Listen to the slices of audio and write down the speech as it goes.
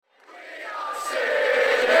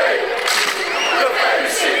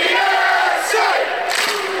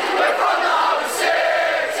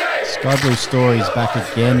Sky Blue Stories back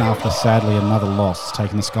again after sadly another loss,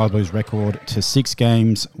 taking the Sky Blues record to 6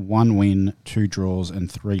 games, 1 win, 2 draws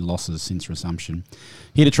and 3 losses since resumption.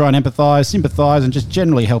 Here to try and empathise, sympathise and just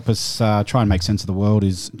generally help us try and make sense of the world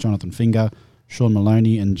is Jonathan Finger, Sean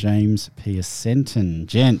Maloney and James Piacenton.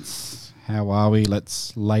 Gents, how are we?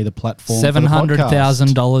 Let's lay the platform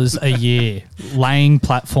 $700,000 a year, laying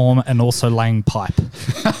platform and also laying pipe.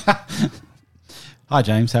 Hi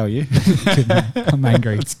James, how are you? Good, man. I'm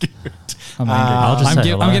angry. That's good. I'm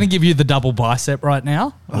angry. I'm going to give you the double bicep right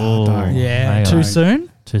now. Oh, don't. Yeah, too soon?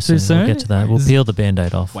 Too soon. We'll get to that. We'll peel the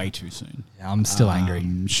Band-Aid off. Way too soon. Yeah, I'm still angry.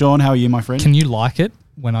 Sean, how are you, my friend? Can you like it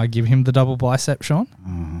when I give him the double bicep, Sean?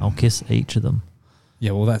 I'll kiss each of them.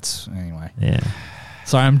 Yeah, well, that's... Anyway. Yeah.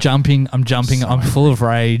 Sorry, I'm jumping. I'm full of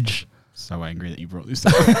rage. So angry that you brought this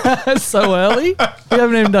up. So early? We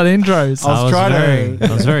haven't even done intros. I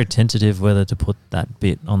was very tentative whether to put that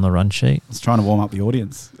bit on the run sheet. I was trying to warm up the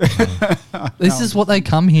audience. This is what they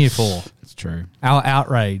come here for. It's true. Our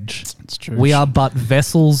outrage. It's true. We are but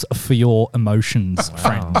vessels for your emotions,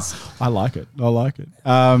 friends. I like it.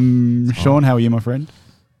 Sean, how are you, my friend?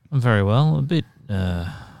 I'm very well. A bit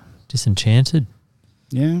disenchanted.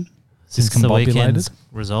 Yeah. Since the weekend's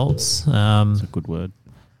results. That's a good word.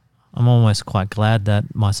 I'm almost quite glad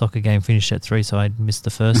that my soccer game finished at 3, so I missed the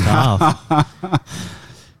first half.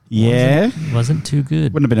 Yeah. Wasn't too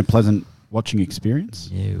good. Wouldn't have been a pleasant watching experience.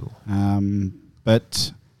 Ew.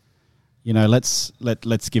 But you know, let's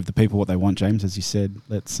give the people what they want, James, as you said.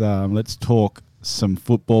 Let's talk some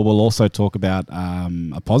football. We'll also talk about a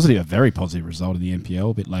very positive result in the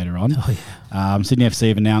NPL a bit later on. Oh yeah. Sydney FC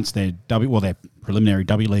have announced their preliminary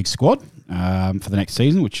W League squad for the next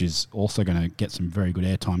season, which is also going to get some very good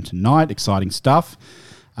airtime tonight. Exciting stuff.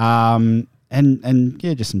 And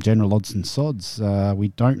yeah, just some general odds and sods. We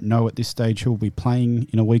don't know at this stage who will be playing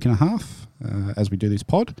in a week and a half as we do this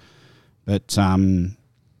pod. But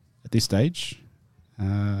at this stage,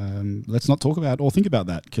 let's not talk about or think about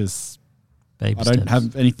that because I don't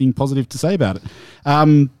have anything positive to say about it.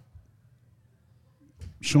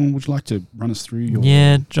 Sean, would you like to run us through your...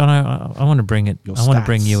 Yeah, Jono, I want to bring it. I want to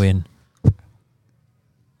bring you in.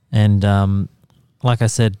 And like I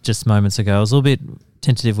said just moments ago, I was a little bit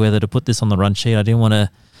tentative whether to put this on the run sheet. I didn't want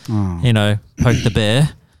to, poke the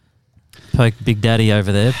bear, poke Big Daddy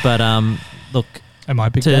over there. But look... Am I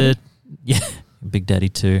Big Daddy? Yeah, Big Daddy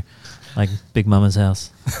too. Like Big Mama's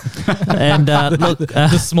house. And look...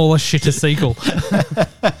 the smallest shitter sequel.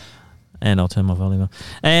 And I'll turn my volume up.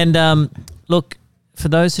 And look... For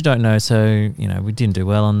those who don't know, we didn't do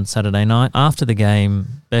well on Saturday night. After the game,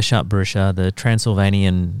 Beshat Berisha, the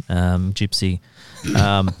Transylvanian gypsy,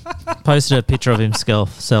 posted a picture of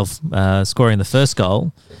himself scoring the first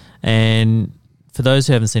goal. And for those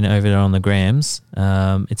who haven't seen it over there on the grams,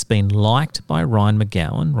 it's been liked by Ryan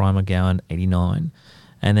McGowan 89.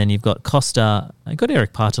 And then you've got Costa, I got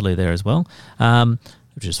Eric Partaloo there as well,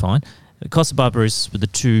 which is fine. Costa Barbaros with the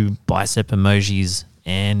 2 bicep emojis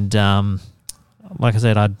and... like I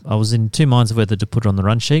said, I was in 2 minds of whether to put it on the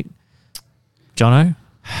run sheet. Jono,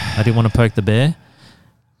 I didn't want to poke the bear,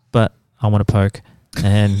 but I want to poke.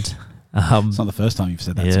 And it's not the first time you've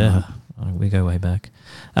said that. Yeah, we go way back.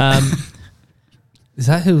 Is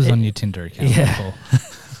that who was on your Tinder account? Yeah.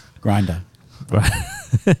 Grindr. Right.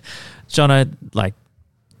 Jono,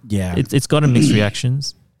 yeah, it's gotten mixed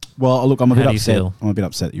reactions. Well, look, I'm a bit How do upset. you feel? I'm a bit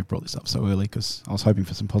upset that you brought this up so early because I was hoping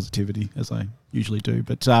for some positivity, as I usually do.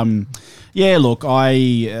 But yeah, look,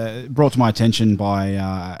 I brought to my attention by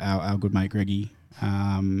our good mate Greggy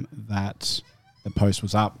that the post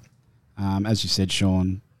was up. As you said,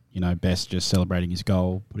 Sean, Best just celebrating his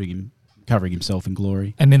goal, covering himself in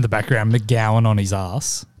glory, and in the background, McGowan on his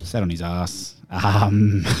ass, sat on his ass,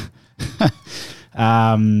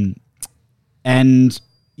 and.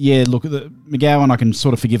 Yeah, look, McGowan I can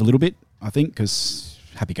sort of forgive a little bit, I think, because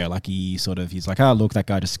happy-go-lucky sort of, he's like, look, that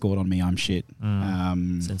guy just scored on me, I'm shit.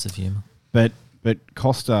 Sense of humour. But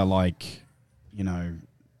Costa,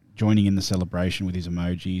 joining in the celebration with his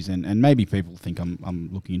emojis, and maybe people think I'm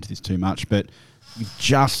looking into this too much, but you've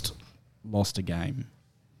just lost a game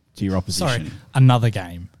to your opposition. Sorry, another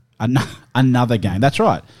game. Another game, that's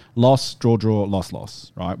right. Loss, draw,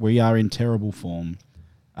 loss, right? We are in terrible form.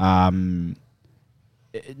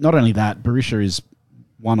 Not only that, Berisha is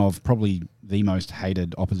one of probably the most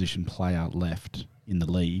hated opposition player left in the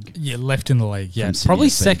league. Yeah, left in the league, yeah. From Probably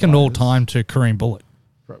Sydney FC second all time to Kareem Bullitt.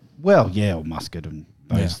 Well, yeah, or Muscat and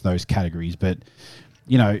those categories. But,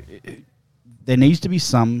 there needs to be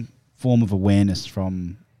some form of awareness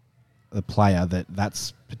from the player that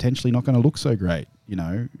that's potentially not going to look so great.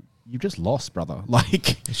 You've just lost, brother.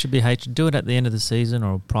 It should be hatred. Do it at the end of the season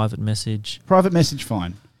or a private message. Private message,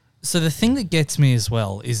 fine. So the thing that gets me as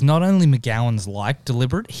well is not only McGowan's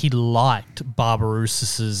deliberate, he liked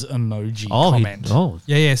Barbarousas's emoji comment.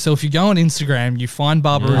 Yeah. So if you go on Instagram, you find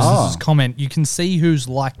Barbarousas's comment, you can see who's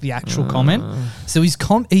liked the actual comment. So he's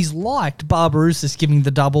liked Barbarousas giving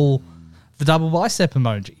the double bicep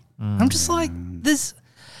emoji. I'm just like, this.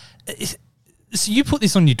 So you put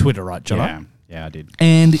this on your Twitter, right, John? Yeah, I did.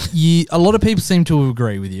 And a lot of people seem to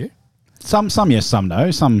agree with you. Some yes, some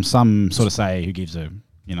no. Some sort of say who gives a.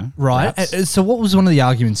 Right. So what was one of the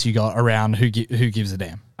arguments you got around who gives a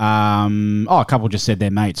damn? A couple just said they're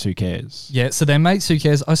mates. Who cares? Yeah, so they're mates. Who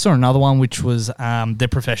cares? I saw another one which was they're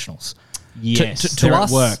professionals. Yes, to they're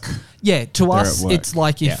us, at work. Yeah, to They're us, at work. it's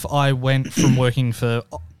like if I went from working for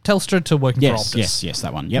Telstra to working for Optus. Yes,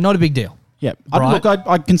 that one. Yep. Not a big deal. Yep. Right.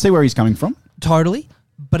 I can see where he's coming from. Totally.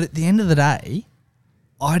 But at the end of the day,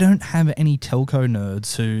 I don't have any telco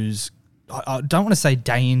nerds who's, I don't want to say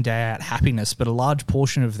day in, day out happiness, but a large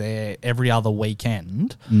portion of their every other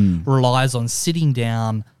weekend relies on sitting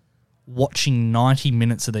down, watching 90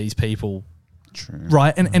 minutes of these people. True.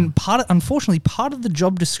 Right. And unfortunately, part of the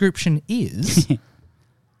job description is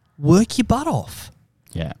work your butt off.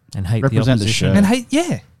 Yeah. And hate Represent the the opposition. shirt. And hey,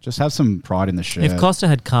 yeah. Just have some pride in the shirt. If Costa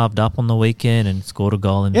had carved up on the weekend and scored a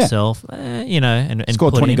goal himself, and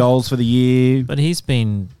scored put 20 in, goals for the year. but he's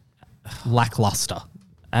been Lackluster.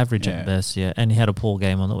 average Yeah. at best, and he had a poor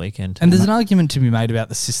game on the weekend. And there's an argument to be made about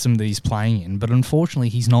the system that he's playing in, but unfortunately,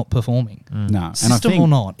 he's not performing. No, and System or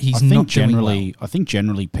not, he's not doing well. I think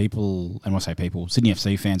generally people, and when I say people, Sydney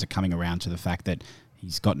FC fans are coming around to the fact that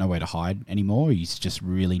he's got nowhere to hide anymore. He's just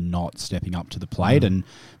really not stepping up to the plate. And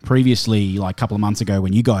previously, like a couple of months ago,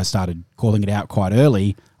 when you guys started calling it out quite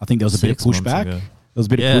early, I think there was a bit of 6 months pushback. ago. There was a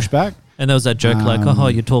bit of pushback. And there was that joke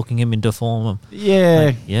you're talking him into form.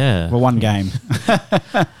 Yeah. Yeah. Well, one game.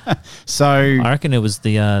 So I reckon it was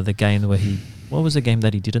the game where what was the game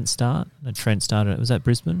that he didn't start? That Trent started. Was that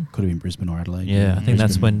Brisbane? could have been Brisbane or Adelaide. Yeah, I think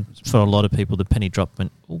that's Brisbane. when, for a lot of people, the penny drop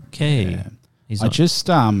went, okay. Yeah. He's I not, just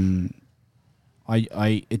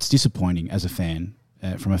it's disappointing as a fan.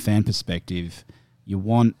 From a fan perspective, you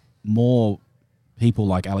want more people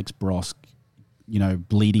like Alex Brosk,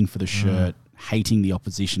 bleeding for the shirt, hating the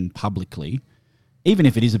opposition publicly, even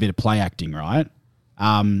if it is a bit of play acting, right?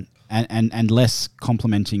 And less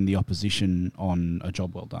complimenting the opposition on a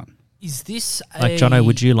job well done. Is this like, Jono,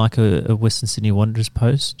 would you like a Western Sydney Wanderers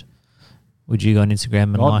post? Would you go on Instagram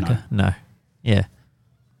and God, like it? No. Yeah.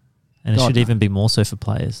 And God, it should no. even be more so for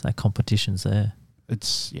players. That competition's there.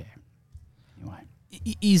 It's, yeah. Anyway.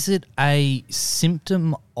 Is it a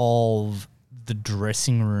symptom of the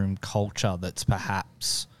dressing room culture that's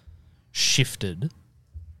perhaps shifted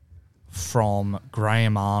from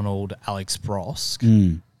Graham Arnold, Alex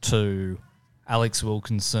Brosk to Alex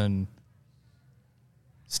Wilkinson,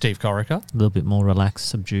 Steve Corica? A little bit more relaxed,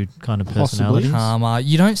 subdued kind of Possibly.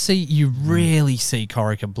 personality. You rarely see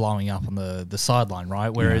Corica blowing up on the sideline, right?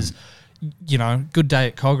 Whereas, good day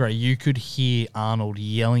at Cogra, you could hear Arnold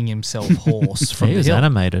yelling himself hoarse from He the was hill.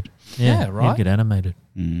 animated. Yeah, right? He'd get animated.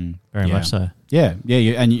 Mm. Very Yeah. much so. Yeah,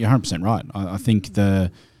 and you're 100% right. I think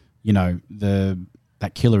that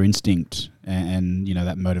killer instinct and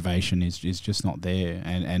that motivation is just not there,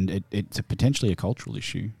 and it's potentially a cultural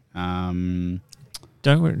issue.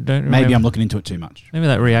 Don't Maybe remember, I'm looking into it too much. Remember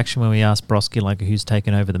that reaction when we asked Broski who's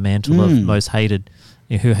taken over the mantle of most hated,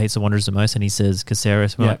 who hates the Wanderers the most, and he says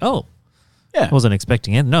Caceres. We're like, oh, yeah, I wasn't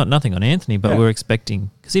expecting it. No, nothing on Anthony, but Yeah. we're expecting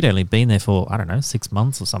because he'd only been there for 6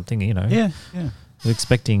 months or something. Yeah. We're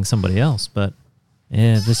expecting somebody else, but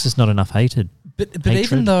there's just not enough hated. But Hatred.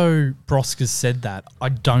 even though Brosk has said that, I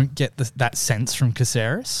don't get that sense from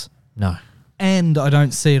Caceres, No, and I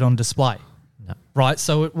don't see it on display. no. Right,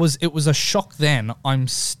 so it was a shock then. I'm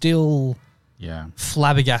still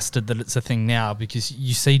flabbergasted that it's a thing now because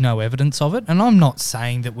you see no evidence of it. And I'm not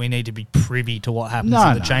saying that we need to be privy to what happens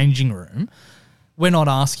in the changing room. We're not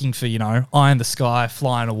asking for, eye in the sky,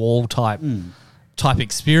 fly on a wall type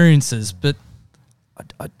experiences. But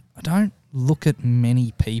I don't look at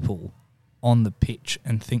many people on the pitch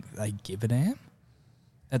and think that they give a damn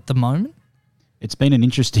at the moment. It's been an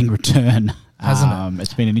interesting return, Hasn't it?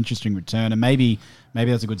 It's been an interesting return, and maybe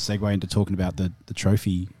that's a good segue into talking about the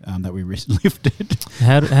trophy that we recently lifted.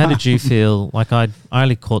 How did you feel? Like I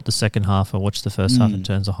only caught the second half. I watched the first half in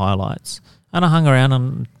terms of highlights, and I hung around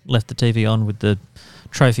and left the TV on with the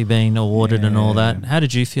trophy being awarded and all that. How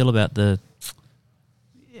did you feel about the?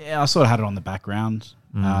 Yeah, I sort of had it on the background,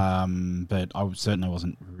 but I certainly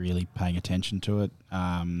wasn't really paying attention to it.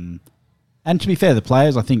 And to be fair, the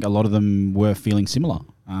players, I think a lot of them were feeling similar.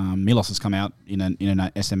 Milos has come out in an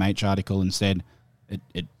SMH article and said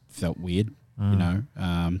it felt weird you know,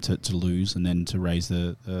 to lose and then to raise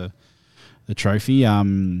the trophy.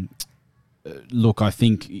 Look, I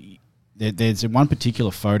think there's one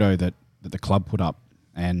particular photo that the club put up,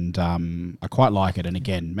 and I quite like it. And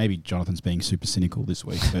again, maybe Jonathan's being super cynical this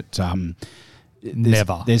week, but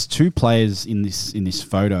there's two players in this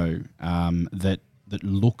photo that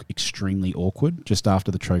look extremely awkward just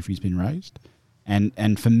after the trophy's been raised,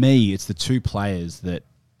 and for me, it's the two players that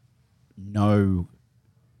know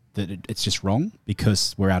that it's just wrong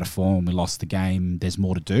because we're out of form, we lost the game, there's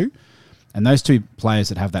more to do. And those two players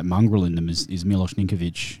that have that mongrel in them is Milos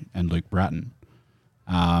Ninkovic and Luke Bratton.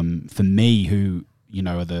 For me, who, you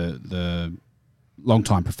know, are the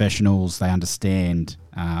long-time professionals, they understand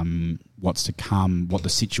what's to come, what the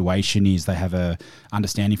situation is. They have a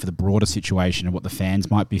understanding for the broader situation and what the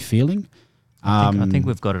fans might be feeling. I think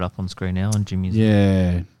we've got it up on screen now on Jimmy's.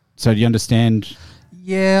 Yeah. So do you understand?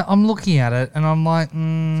 Yeah, I'm looking at it and I'm like,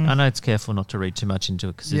 I know it's careful not to read too much into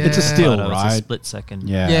it because it's a still, right? It's a split second.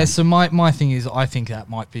 Yeah. So my thing is, I think that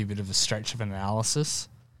might be a bit of a stretch of an analysis.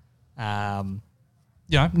 You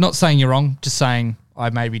know, not saying you're wrong, just saying I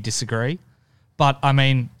maybe disagree. But I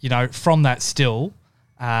mean, you know, from that still,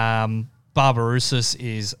 Barbarouses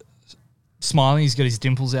is smiling. He's got his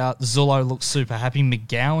dimples out. Zullo looks super happy.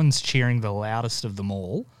 McGowan's cheering the loudest of them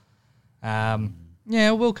all. Yeah,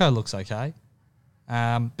 Wilco looks okay.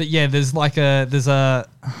 But yeah, there's a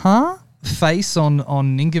face on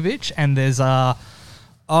Ninkovic, and there's a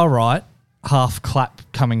all right half clap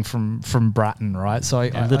coming from Bratton, right? So a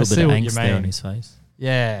little bit of angst there on his face.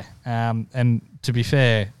 Yeah, and to be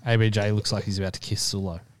fair, ABJ looks like he's about to kiss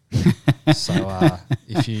Zullo. So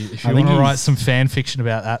if you want to write some fan fiction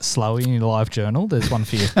about that Slowy in your live journal, there's one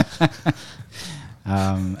for you.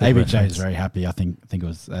 ABJ is very happy. I think it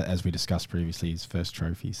was, as we discussed previously, his first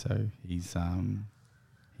trophy. So he's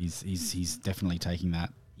definitely taking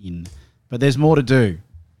that in. But there's more to do.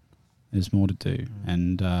 There's more to do,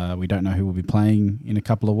 and we don't know who will be playing in a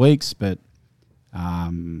couple of weeks. But yeah,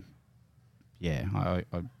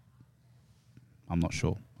 I'm not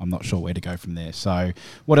sure. I'm not sure where to go from there. So,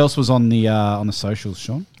 what else was on the socials,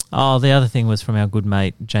 Sean? Oh, the other thing was from our good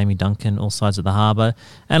mate Jamie Duncan, all sides at the harbour.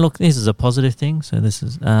 And look, this is a positive thing. So this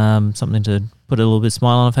is something to put a little bit of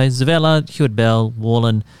smile on our face. Zavella, Hewitt Bell,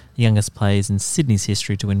 Warland, the youngest players in Sydney's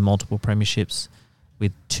history to win multiple premierships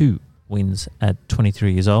with 2 wins at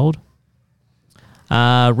 23 years old.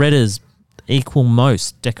 Redders, equal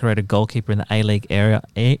most decorated goalkeeper in the A-League era.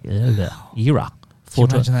 Can you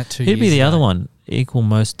imagine that 2 years Who'd be the ago? other one? Equal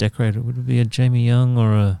most decorated. Would it be a Jamie Young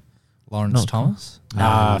or a Lawrence Thomas?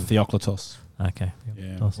 Theoklitos. Okay.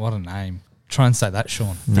 Yeah. What a name. Try and say that,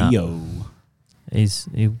 Sean. No. Theo. He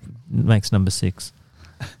makes number 6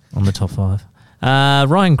 on the top 5.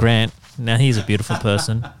 Ryan Grant. Now he's a beautiful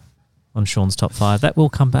person on Sean's top 5. That will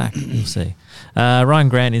come back. You'll see. Ryan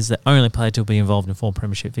Grant is the only player to be involved in 4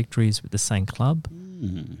 premiership victories with the same club.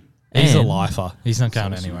 He's a lifer. He's not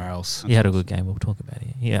going anywhere else. He had a good game. We'll talk about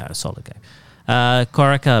it. He had a solid game.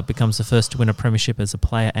 Koraka becomes the first to win a premiership as a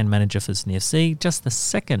player and manager for Sydney FC. Just the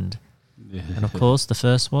second. And of course, the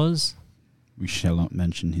first was... We shall not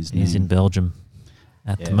mention his name. He's in Belgium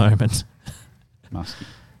at the moment. Musky.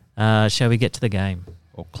 Shall we get to the game?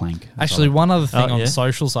 Or Clank. Actually, one other thing on the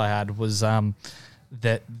socials I had was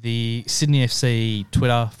that the Sydney FC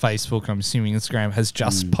Twitter, Facebook, I'm assuming Instagram, has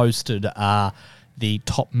just posted the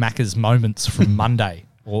top Macca's moments from Monday.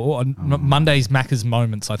 Or Monday's Macca's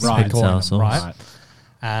moments, I think they're calling them, right?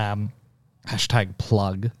 Hashtag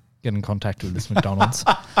plug. Get in contact with this McDonald's.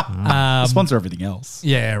 Sponsor everything else.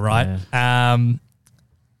 Yeah, right. Yeah.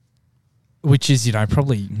 Which is, you know,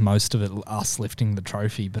 probably most of it us lifting the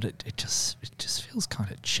trophy, but it just feels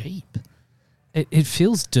kind of cheap. It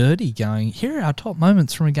feels dirty going, here are our top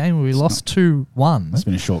moments from a game where we lost 2-1. That's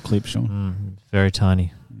been a short clip, Sean. Very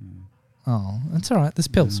tiny. Oh, that's all right. There's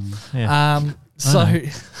pills. Yeah. So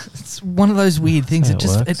it's one of those weird things.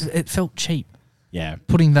 It felt cheap. Yeah.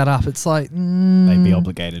 Putting that up, it's like... They'd be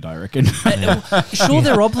obligated, I reckon. Sure,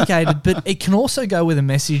 they're obligated, but it can also go with a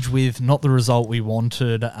message with not the result we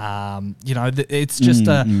wanted. You know, it's just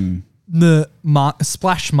the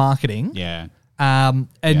splash marketing. Yeah.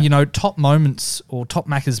 You know, top moments or top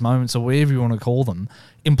Macca's moments or whatever you want to call them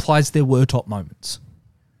implies there were top moments.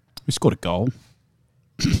 We scored a goal.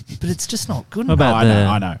 But it's just not good enough.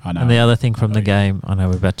 I know. And the other thing from the game, I know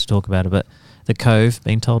we're about to talk about it, but the Cove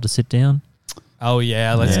being told to sit down. Oh,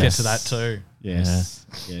 yeah, let's get to that too. Yes.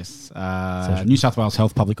 New South Wales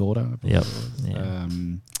Health Public Order. Yep.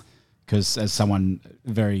 Because as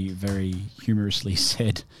very, very humorously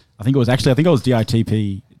said, I think it was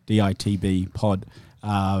DITB pod,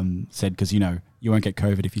 said, because, you won't get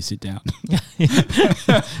COVID if you sit down.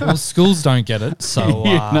 Well, schools don't get it, so...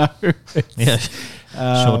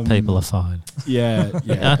 Short people are fine. Yeah.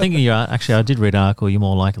 I think you are. Actually, I did read an article, you're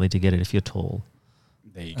more likely to get it if you're tall.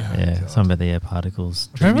 There you go. Yeah, God. Some of the air particles.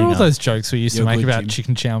 Remember all those jokes we used to make about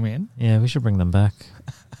chicken chow mein? Yeah, we should bring them back.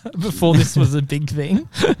 Before this was a big thing.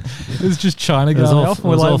 It was just China going off. And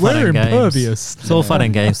we're like, we're impervious. It's all fun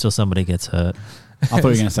and games till somebody gets hurt. I thought you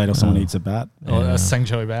were going to say till someone eats a bat. Or Sang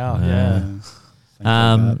Choi Bao,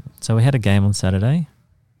 So we had a game on Saturday.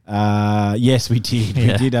 Yes, we did.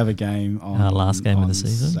 We did have a game on our last game of the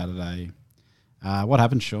season. Saturday. What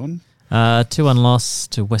happened, Sean? 2-1 loss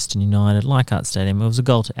to Western United, Leichhardt Stadium. It was a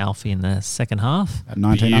goal to Alfie in the second half. At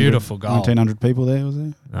 1900, beautiful goal. 1,900 people there, was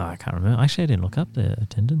there? No, I can't remember. Actually, I didn't look up the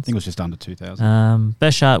attendance. I think it was just under 2,000.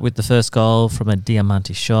 Beshart with the first goal from a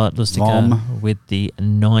Diamante shot. Lustica with the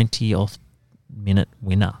 90th minute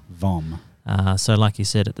winner. So like you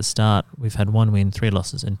said at the start, we've had 1 win, 3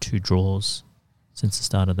 losses and 2 draws since the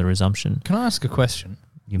start of the resumption. Can I ask a question?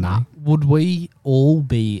 You may. Would we all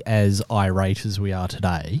be as irate as we are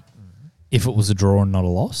today if it was a draw and not a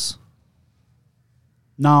loss?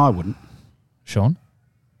 No, I wouldn't. Sean?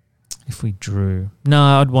 If we drew... No,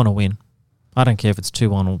 I'd want to win. I don't care if it's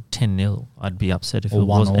 2-1 or 10-0. I'd be upset if it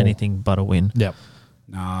was anything but a win. Yep.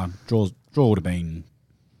 Nah, draw would have been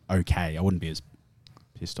okay. I wouldn't be as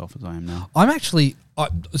pissed off as I am now. I'm actually... I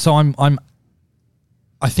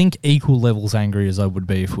think equal levels angry as I would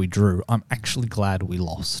be if we drew. I'm actually glad we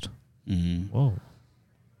lost. Whoa.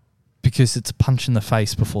 Because it's a punch in the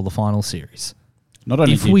face before the final series. Not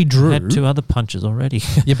only if we drew... had 2 other punches already.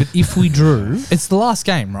 Yeah, but if we drew... It's the last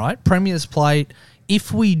game, right? Premier's played.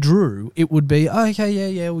 If we drew, it would be,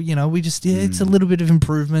 okay, well, we just... Yeah, it's a little bit of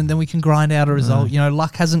improvement. Then we can grind out a result.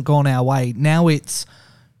 Luck hasn't gone our way. Now it's,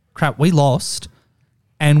 crap, we lost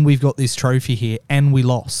and we've got this trophy here and we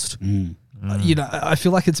lost. I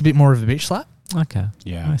feel like it's a bit more of a bitch slap. Okay.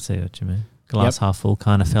 Yeah. I see what you mean. Glass half full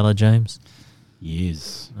kind of fella, James.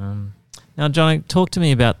 Yes. Now, Johnny, talk to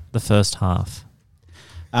me about the first half.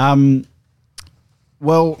 Well,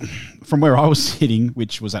 from where I was sitting,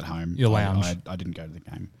 which was at home. Your lounge. I didn't go to the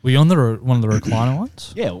game. Were you on one of the recliner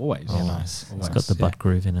ones? Yeah, always. Oh, nice. It's got the butt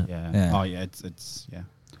groove in it. Yeah. Oh, yeah. It's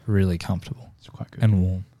really comfortable. It's quite good. And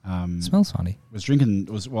warm. It smells funny. I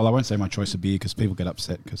won't say my choice of beer because people get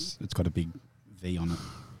upset because it's got a big V on it.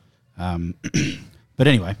 But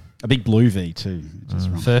anyway, a big blue V too.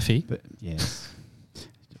 Furphy. But yes.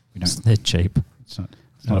 They're cheap. It's not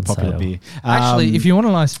a popular beer. Actually, if you want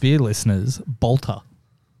a nice beer, listeners, Balter.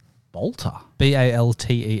 Balter?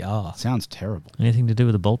 Balter. Sounds terrible. Anything to do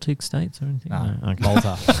with the Baltic states or anything? No. Okay.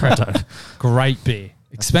 Balter. Great beer.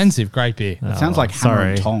 Expensive, great beer. It sounds like Hammer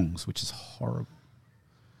and Tongs, which is horrible.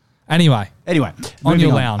 Anyway, on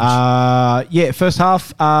your lounge. First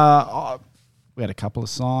half, we had a couple of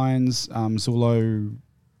signs. Zulo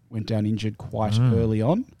went down injured quite early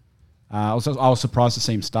on. I was surprised to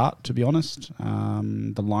see him start, to be honest.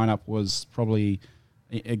 The lineup was probably,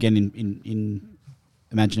 again, in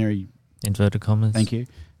imaginary... inverted commas. Thank you.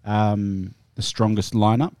 The strongest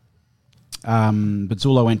lineup. But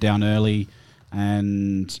Zulo went down early,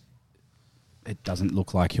 and it doesn't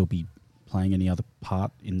look like he'll be playing any other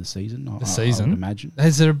part in the season. I would imagine.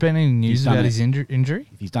 Has there been any news about his injury?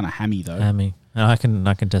 If he's done a hammy though. Hammy. I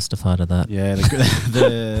can testify to that. Yeah,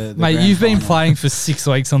 the mate, you've been playing for 6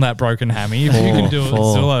 weeks on that broken hammy. If you can do it,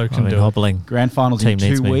 Zulo can do hobbling. it. Grand finals in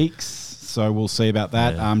 2 weeks, so we'll see about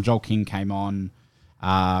that. Yeah. Joel King came on.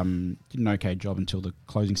 Did an okay job until the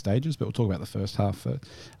closing stages, but we'll talk about the first half.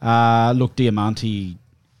 Look, Diamante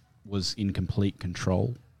was in complete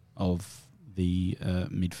control of the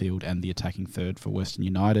midfield and the attacking third for Western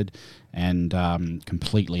United, and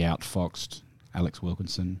completely outfoxed Alex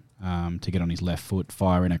Wilkinson to get on his left foot,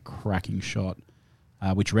 fire in a cracking shot,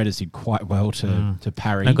 which Redders did quite well to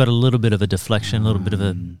parry. I got a little bit of a deflection, a little bit of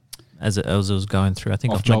a as it was going through. I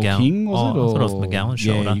think off Joel McGowan. King, was it? I thought off McGowan's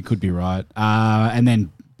shoulder. Yeah, you could be right. And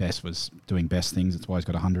then Best was doing best things. That's why he's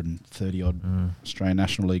got 130 odd Australian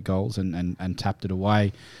National League goals and tapped it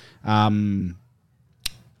away.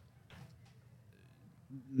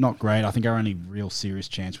 Not great. I think our only real serious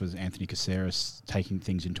chance was Anthony Caceres taking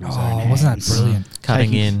things into his own hands. Wasn't that brilliant?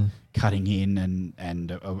 Cutting in and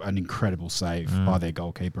an incredible save by their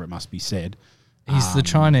goalkeeper, it must be said. He's the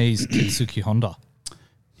Chinese Kitsuki Honda.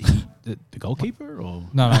 The goalkeeper? Or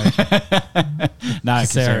No. No,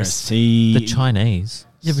 Caceres. The Chinese.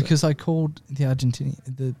 Yeah, because I called the Argentinian,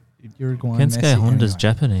 the Uruguayan Kensuke Honda's anyway.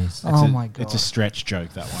 Japanese. My God. It's a stretch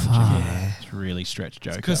joke, that one. Yeah. It's a really stretch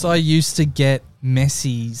joke. Because I used to get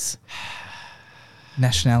Messi's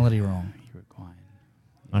nationality wrong. Uruguayan.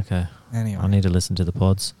 Okay. Anyway. I need to listen to the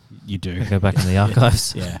pods. You do. Go back in the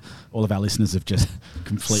archives. Yeah. All of our listeners have just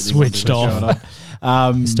completely switched off.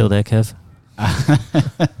 Still there, Kev?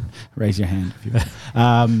 Raise your hand if you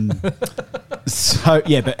So,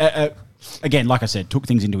 yeah, but again, like I said, took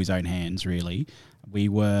things into his own hands, really. We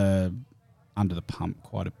were under the pump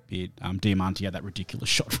quite a bit. Diamante had that ridiculous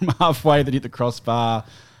shot from halfway that hit the crossbar.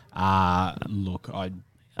 Look,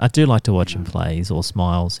 I do like to watch him play. He's all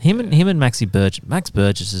smiles. Him and Maxi Burgess. Max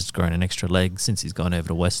Burgess has grown an extra leg since he's gone over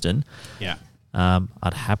to Western. Yeah.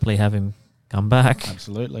 I'd happily have him come back.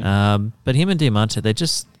 Absolutely. But him and Diamante, they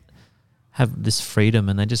just have this freedom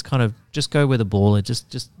and they just kind of just go where the ball is,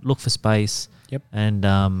 just look for space. Yep. And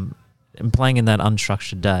playing in that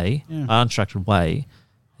unstructured way,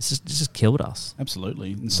 it's just killed us.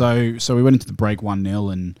 Absolutely. And so we went into the break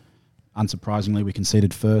 1-0 and unsurprisingly we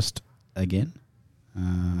conceded first again.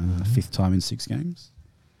 Fifth time in 6 games.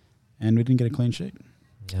 And we didn't get a clean sheet.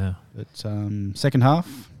 Yeah. But second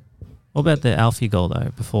half. What about the Alfie goal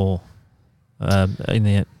though, before in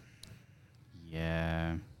the...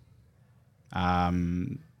 Yeah.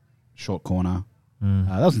 Short corner.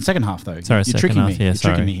 That was in the second half, though. Sorry, you're tricking me. You're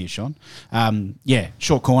tricking me here, Sean.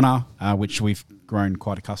 Short corner, which we've grown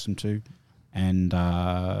quite accustomed to. And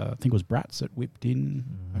I think it was Bratz that whipped in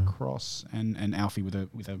across, and Alfie with a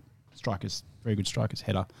very good striker's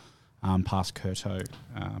header past Curto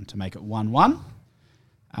to make it 1-1.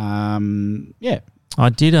 I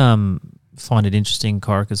did find it interesting,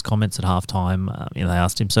 Corica's comments at halftime. They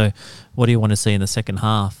asked him, so what do you want to see in the second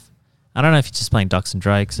half? I don't know if he's just playing Ducks and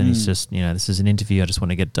Drakes and he's just, this is an interview, I just want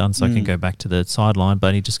to get done so I can go back to the sideline.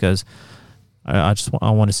 But he just goes, I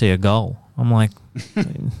want to see a goal. I'm like,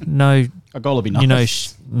 no. A goal would be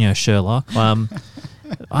nice. Sherlock.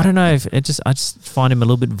 I don't know if I just find him a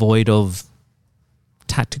little bit void of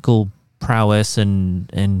tactical prowess and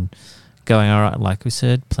going, all right, like we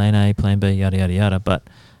said, plan A, plan B, yada, yada, yada. But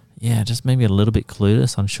yeah, just maybe a little bit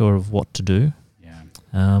clueless, unsure of what to do. Yeah.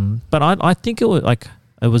 But I think it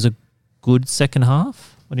was a good second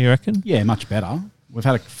half. What do you reckon? Yeah, much better. We've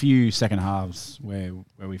had a few second halves where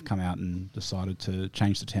we've come out and decided to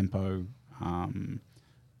change the tempo,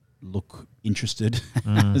 look interested,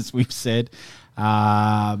 as we've said.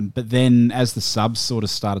 But then as the subs sort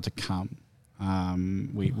of started to come,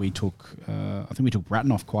 we took, I think we took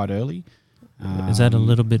Bratton off quite early. Is that a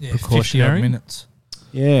little bit precautionary? 50 minutes.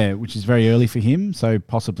 Yeah, which is very early for him, so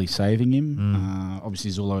possibly saving him.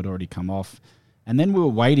 Obviously, Zullo had already come off. And then we were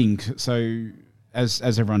waiting. So as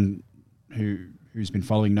everyone who's been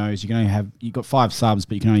following knows, you've got 5 subs,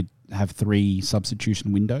 but you can only have 3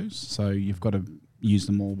 substitution windows. So you've got to use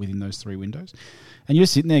them all within those 3 windows. And you're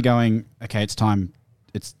sitting there going, okay, it's time.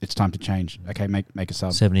 It's time to change. Okay, make a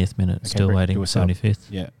sub. 70th minute, okay, still waiting. 75th.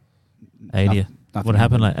 Yeah. 80th. What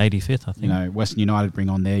happened like 85th, I think. Western United bring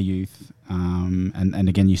on their youth. And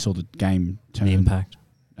again, you saw the game turn. The impact.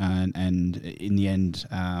 And in the end,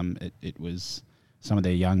 it was some of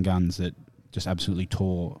their young guns that just absolutely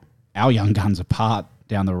tore our young guns apart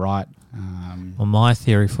down the right. Well, my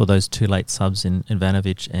theory for those 2 late subs in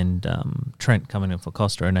Ivanovic and Trent coming in for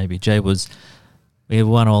Costa and ABJ was we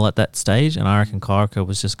won all at that stage, and I reckon Corica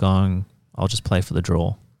was just going, I'll just play for the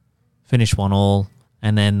draw. Finish 1-1,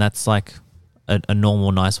 and then that's like a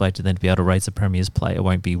normal, nice way to then be able to raise the Premier's play. It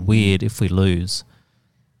won't be weird if we lose.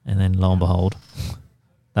 And then lo and behold,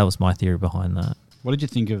 that was my theory behind that. What did you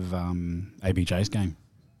think of ABJ's game?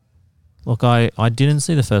 Look, I didn't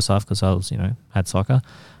see the first half because I was, had soccer.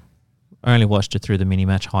 I only watched it through the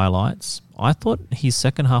mini-match highlights. I thought his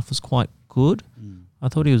second half was quite good. I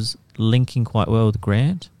thought he was linking quite well with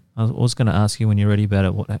Grant. I was going to ask you when you're ready about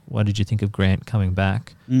it, what did you think of Grant coming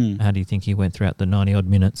back? How do you think he went throughout the 90-odd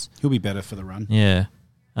minutes? He'll be better for the run. Yeah.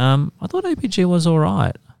 I thought APG was all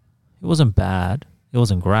right. It wasn't bad. It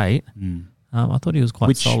wasn't great. I thought he was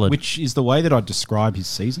quite solid. Which is the way that I'd describe his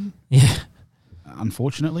season. Yeah.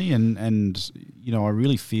 Unfortunately. And I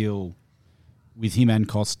really feel with him and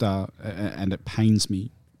Costa, and it pains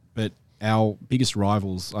me, but our biggest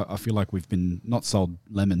rivals, I feel like we've been not sold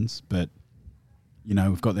lemons, but,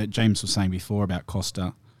 we've got that James was saying before about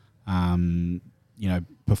Costa,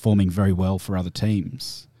 performing very well for other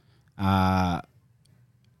teams.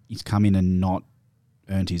 He's come in and not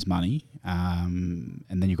earned his money. And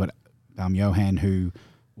then you've got Johan, who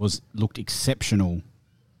looked exceptional,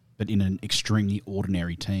 but in an extremely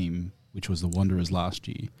ordinary team, which was the Wanderers last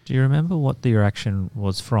year. Do you remember what the reaction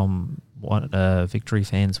was from Victory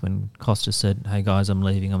fans when Costa said, hey guys, I'm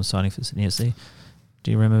leaving, I'm signing for Sydney FC?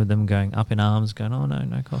 Do you remember them going up in arms, going, oh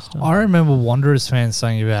no Costa? I remember Wanderers fans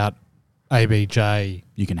saying about ABJ.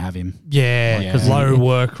 You can have him. Yeah, low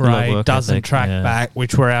work rate, doesn't ethic, track back,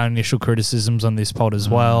 which were our initial criticisms on this pod as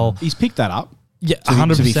well. He's picked that up. Yeah,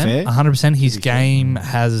 100%. 100%. His game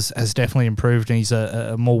has definitely improved, and he's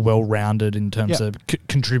a more well-rounded in terms of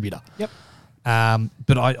contributor. Yep.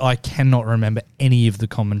 But I cannot remember any of the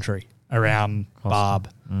commentary around Barb.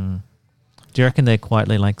 Do you reckon they're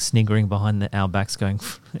quietly like sniggering behind our backs going,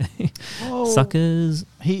 suckers?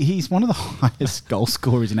 He's one of the highest goal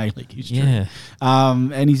scorers in A-League history. Yeah.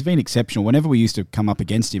 And he's been exceptional. Whenever we used to come up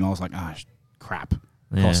against him, I was like, crap,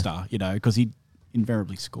 Costa, because he'd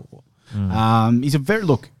invariably score. He's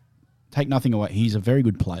a take nothing away, he's a very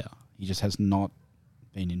good player. He just has not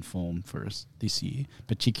been in form for us this year,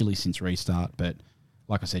 particularly since restart. But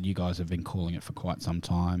like I said, you guys have been calling it for quite some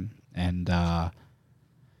time. And I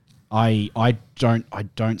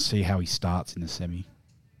don't see how he starts in the semi.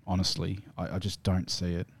 Honestly, I just don't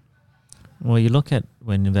see it. Well, you look at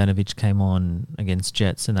when Ivanovic came on against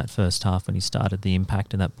Jets in that first half when he started, the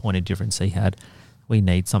impact and that point of difference he had. We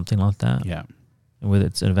need something like that. Yeah. Whether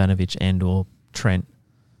it's Ivanovic and or Trent.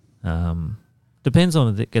 Depends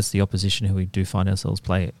on, I guess, the opposition who we do find ourselves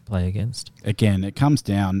play against. Again, it comes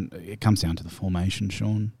down to the formation,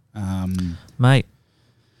 Sean. Mate,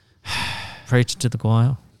 preach to the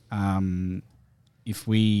choir. If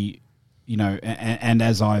we, and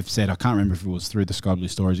as I've said, I can't remember if it was through the Sky Blue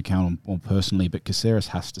Stories account or personally, but Caceres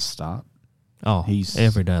has to start. Oh, he's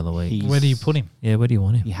every day of the week. Where do you put him? Yeah, where do you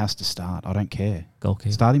want him? He has to start. I don't care.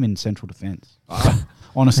 Goalkeeper. Start him in central defence.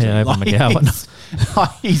 Honestly,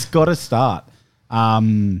 he's got to start.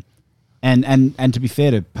 And to be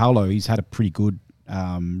fair to Paolo, he's had a pretty good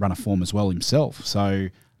run of form as well himself. So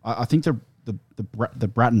I think the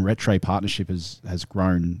Bratton Rattray partnership has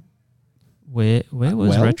grown. Where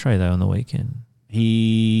was Rattray though on the weekend?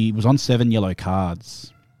 He was on 7 yellow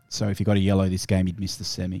cards. So if he got a yellow this game, he'd miss the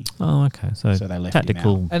semi. Oh, okay. So they left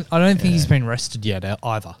tactical. him out. And I don't think he's been rested yet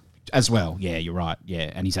either. As well, yeah, you're right.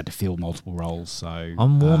 Yeah, and he's had to fill multiple roles. So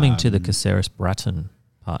I'm warming to the Caceres Bratton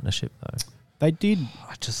partnership though. They did.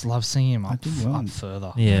 I just love seeing him up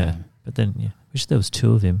further. Yeah, but then wish there was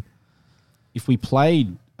two of him. If we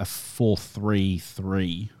played a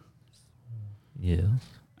 4-3-3,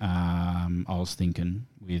 I was thinking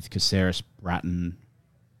with Caceres, Bratton,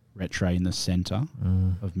 Rattray in the centre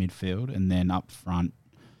of midfield, and then up front,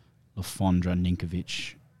 Lafondra,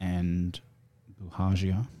 Ninkovic, and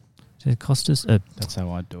Buhagia. So Costas, that's how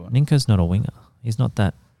I'd do it. Ninko's not a winger. He's not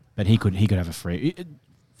that. But he could have a free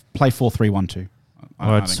play 4-3-1-2. Or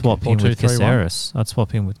I'd swap him with Caceres. I'd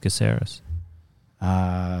swap him with Caceres.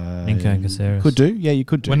 Ninko and Caceres. Could do. Yeah, you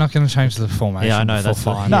could do. We're not going to change the formation. Yeah, I know. That's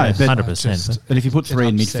fine. No, 100%. But if you put three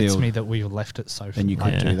in midfield, it upsets me that we left it so far. Then you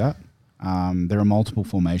could do that. There are multiple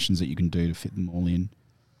formations that you can do to fit them all in.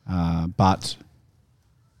 But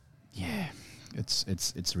yeah,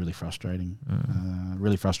 it's really frustrating.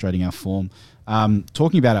 Really frustrating our form.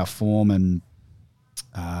 Talking about our form and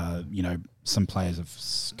some players have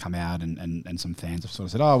come out and some fans have sort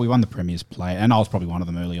of said, we won the Premier's Plate. And I was probably one of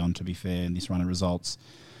them early on, to be fair, in this run of results.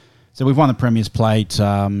 So we've won the Premier's Plate.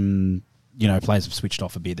 Players have switched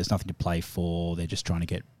off a bit. There's nothing to play for. They're just trying to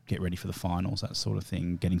get ready for the finals, that sort of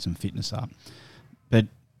thing, getting some fitness up. But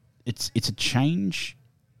it's a change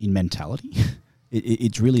in mentality.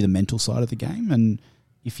 It's really the mental side of the game. And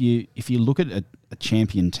if you look at a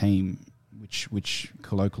champion team, which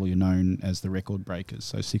colloquially are known as the record breakers,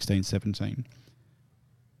 so 16-17.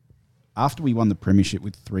 After we won the premiership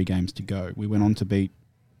with 3 games to go, we went on to beat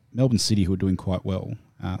Melbourne City, who were doing quite well,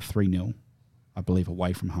 3-0, I believe,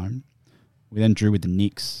 away from home. We then drew with the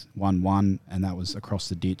Knicks 1-1, and that was across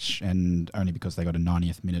the ditch, and only because they got a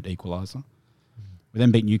 90th minute equaliser. We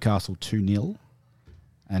then beat Newcastle 2-0,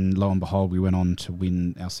 and lo and behold, we went on to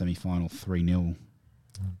win our semi-final 3-0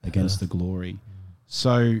 against the Glory.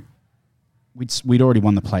 So we'd already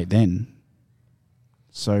won the plate then.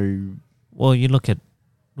 So, well, you look at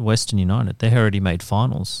Western United; they already made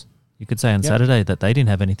finals. You could say on Saturday that they didn't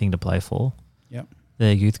have anything to play for. Yep.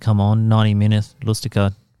 Their youth come on 90 minutes.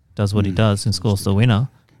 Lustica does what he does and scores the winner.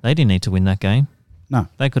 They didn't need to win that game. No,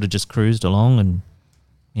 they could have just cruised along, and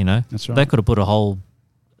that's right. They could have put a whole,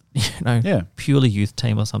 purely youth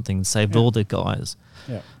team or something and saved all their guys.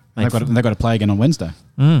 Yeah, they've got to play again on Wednesday.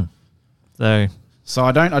 So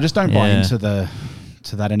I just don't buy into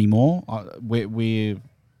that anymore. We're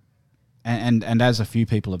and as a few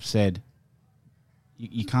people have said,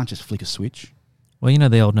 you can't just flick a switch. Well,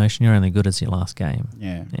 the old notion, you're only good as your last game.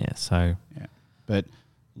 Yeah. Yeah. So. Yeah. But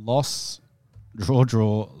loss,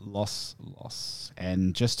 draw, loss,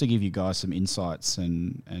 and just to give you guys some insights,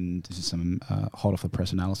 and this is some hot off the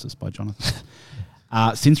press analysis by Jonathan.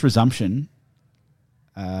 Since resumption,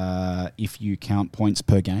 if you count points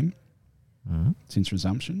per game since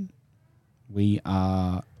resumption, we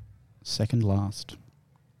are second last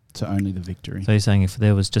to only the Victory. So you're saying if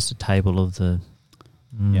there was just a table of the...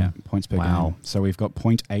 points per game. So we've got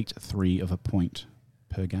 0.83 of a point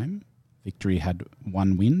per game. Victory had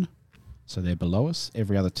 1 win, so they're below us.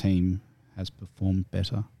 Every other team has performed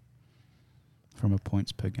better from a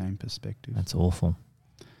points per game perspective. That's awful.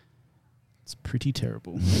 It's pretty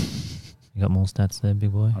terrible. You got more stats there,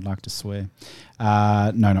 big boy? I'd like to swear.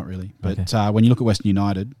 No, not really. But when you look at Western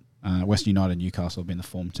United and Newcastle have been the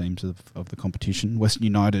form teams of the competition. Western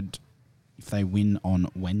United, if they win on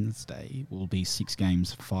Wednesday, will be 6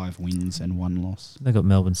 games, 5 wins and 1 loss. They got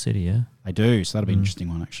Melbourne City, yeah? They do, so that'll be an interesting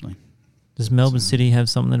one, actually. Does Melbourne City have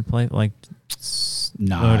something to play? Like,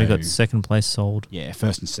 no. Already got second place sold? Yeah,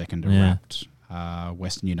 first and second are wrapped.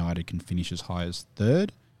 Western United can finish as high as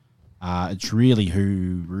third. It's really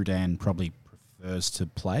who Rudan probably prefers to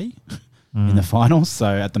play in the finals. So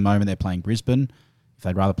at the moment they're playing Brisbane. If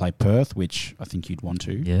they'd rather play Perth, which I think you'd want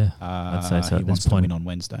to, I'd say so. He wants to win on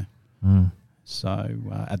Wednesday. So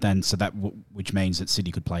which means that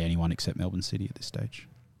City could play anyone except Melbourne City at this stage.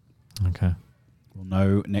 Okay, we'll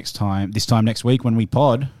know this time next week when we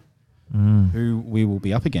pod who we will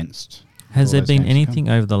be up against. Has there been anything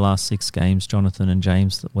over the last 6 games, Jonathan and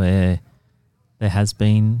James, where there has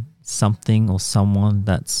been something or someone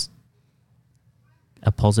that's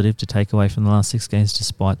a positive to take away from the last 6 games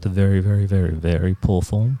despite the very, very, very, very poor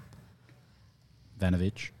form?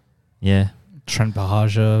 Vanovic. Yeah. Trent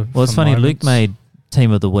Bahaja. Well, it's funny. Luke made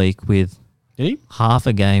Team of the Week with half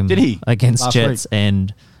a game against last Jets week?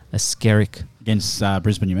 And a Skerrick. Against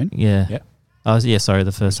Brisbane, you mean? Yeah. Yep. Oh, yeah, sorry,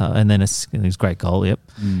 the first half. And then it was a great goal, yep.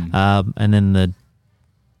 And then the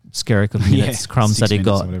Skerrick of minutes, crumbs that he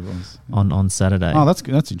got on Saturday. Oh, that's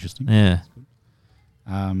good. That's interesting. Yeah.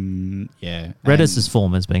 Redis'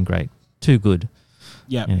 form has been great. Too good.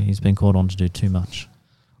 Yeah. He's been called on to do too much.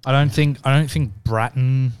 I don't think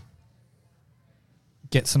Bratton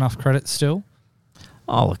gets enough credit still.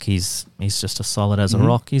 Oh, look, he's just as solid as a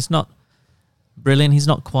rock. He's not brilliant. He's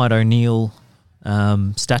not quite O'Neill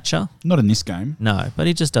stature. Not in this game. No, but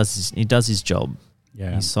he just does his job.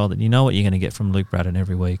 Yeah. He's solid. You know what you're going to get from Luke Bratton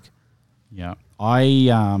every week. Yeah. I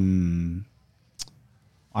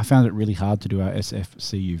found it really hard to do our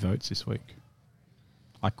SFCU votes this week.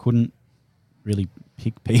 I couldn't really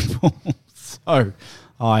pick people. So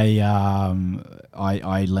I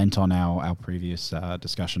lent on our previous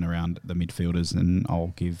discussion around the midfielders, and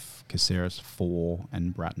I'll give Caceres 4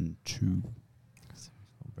 and Bratton 2.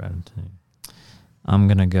 Bratton 2. I'm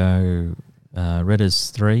going to go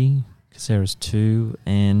Redders 3, Caceres 2,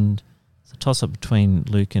 and it's a toss-up between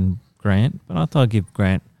Luke and Grant, but I thought I'd give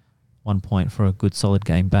Grant 1 point for a good solid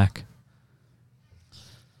game back.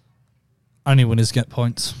 Only winners get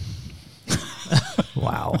points.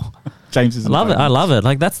 Wow. James isn't voting. I love it.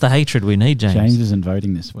 Like, that's the hatred we need, James. James isn't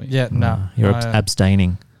voting this week. Yeah, no. You're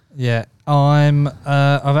abstaining. Yeah.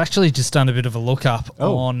 I've actually just done a bit of a look up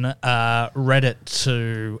on Reddit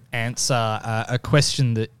to answer a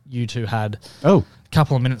question that you two had a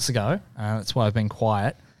couple of minutes ago. That's why I've been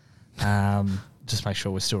quiet. Just make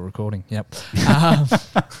sure we're still recording. Yep.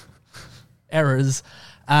 Errors.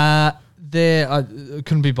 I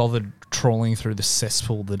couldn't be bothered trawling through the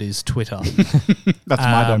cesspool that is Twitter. That's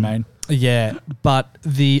my domain. Yeah, but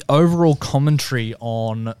the overall commentary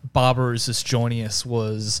on Barbarouses joining us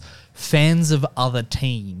was fans of other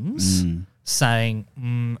teams saying,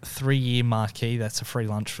 3-year marquee, that's a free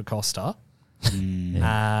lunch for Costa.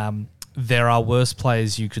 There are worse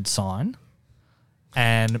players you could sign.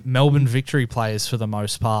 And Melbourne Victory players, for the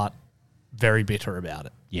most part, very bitter about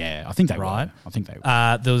it. Yeah, I think they were.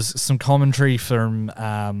 There was some commentary from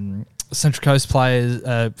Central Coast players,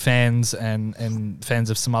 fans, and fans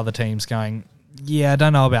of some other teams going, yeah, I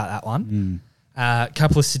don't know about that one. A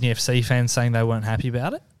couple of Sydney FC fans saying they weren't happy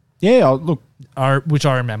about it. Yeah, look. Which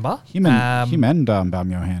I remember. Him and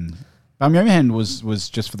Baumjohann. Baumjohann was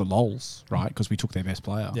just for the lols, right? Because we took their best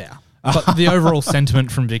player. Yeah. But the overall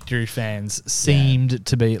sentiment from Victory fans seemed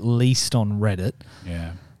to be, at least on Reddit,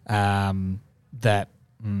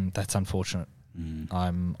 that's unfortunate.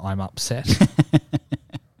 I'm upset.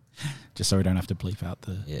 Just so we don't have to bleep out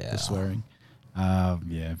the swearing.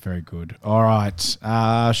 Very good. All right.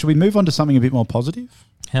 Should we move on to something a bit more positive?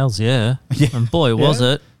 Hells yeah. And boy, was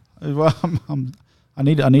it. Well, I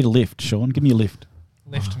need a lift, Sean. Give me a lift.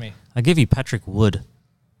 Lift me. I give you Patrick Wood.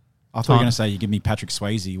 I thought you were going to say you give me Patrick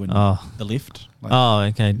Swayze when the lift.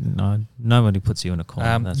 Okay. No, nobody puts you in a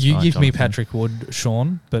corner. You give me Patrick Wood,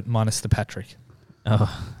 Sean, but minus the Patrick.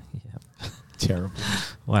 Oh, yeah. Terrible.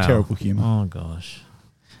 Wow. Terrible humour. Oh, gosh.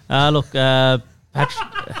 Look, Patrick.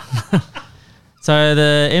 So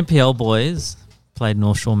the NPL boys played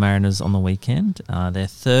North Shore Mariners on the weekend. Their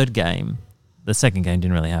third game, the second game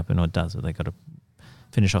didn't really happen, or it does, but they got to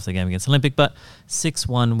finish off the game against Olympic. But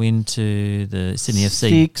 6-1 win to the Sydney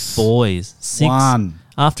FC boys. 6-1.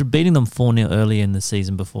 After beating them 4-0 earlier in the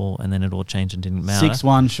season before, and then it all changed and didn't matter.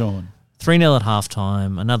 6-1, Sean. 3-0 at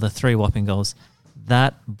halftime, another 3 whopping goals.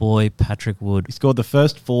 That boy, Patrick Wood. He scored the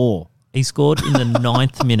first 4. He scored in the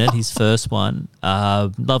 9th minute, his first one.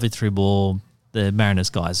 Lovely through ball. The Mariners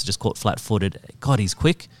guys just caught flat-footed. God, he's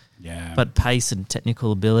quick. Yeah. But pace and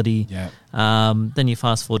technical ability. Yeah. Then you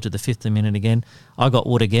fast forward to the 5th minute again. I got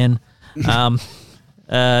Wood again.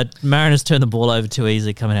 Mariners turned the ball over too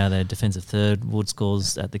easily coming out of their defensive third. Wood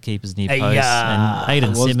scores at the keeper's near post. And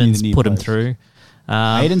Aiden Simmons put him through.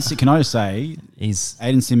 Aiden, can I just say,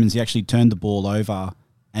 Aiden Simmons, he actually turned the ball over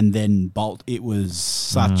and then bolt. It was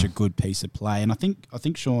such a good piece of play. And I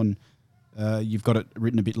think Sean, you've got it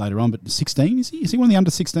written a bit later on, but 16, is he? Is he one of the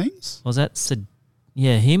under 16s? Was that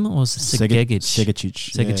him or was it Segegic?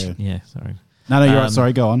 Segegic. Yeah, sorry. No, you're right.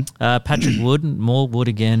 Sorry, go on. Patrick Wood, more Wood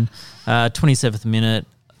again. 27th minute.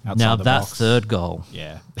 Outside now the that box. third goal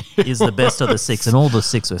is the best of the 6, and all the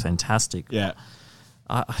 6 were fantastic. Yeah.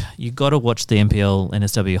 You got to watch the NPL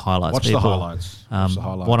NSW highlights. Watch the highlights.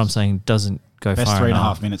 What I'm saying doesn't go Best far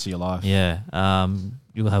enough. 3.5 minutes of your life. Yeah.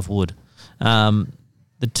 You'll have Wood.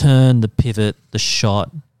 The turn, the pivot, the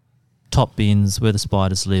shot, top bins, where the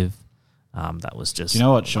Spiders live. That was just. Do you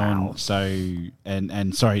know what, Sean? Wow. So,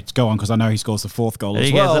 and sorry, go on, because I know he scores the 4th goal there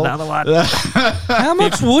as well. There's another one. How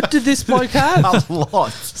much wood did this bloke have? A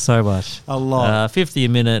lot. So much. A lot. 50th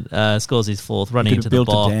minute, scores his 4th, running into the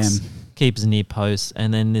box, keeps near post,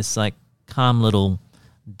 and then this like calm little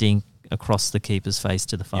dink across the keeper's face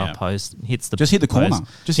to the far post, hits the just hit the corner.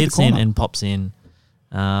 Just hit hits the corner. in and pops in.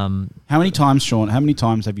 How many times, Sean? How many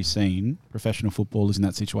times have you seen professional footballers in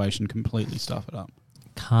that situation completely stuff it up?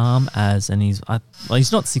 Calm as, and he's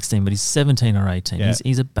not 16, but he's 17 or 18. Yeah.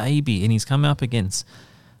 He's a baby, and he's come up against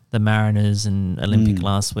the Mariners and Olympic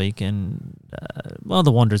last week, and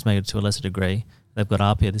the Wanderers made it to a lesser degree. They've got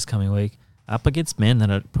Apia this coming week, up against men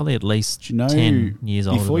that are probably at least 10 years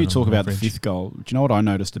older. Before you talk about the 5th goal, do you know what I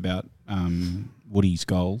noticed about Woody's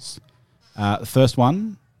goals? The first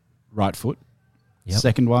one, right foot. Yep.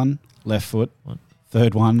 Second one, left foot. What?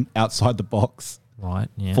 Third one, outside the box. Right,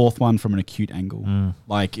 yeah. 4th one from an acute angle.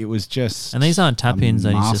 Like, it was just. And these aren't tap-ins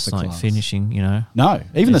that he's just like finishing, you know. No,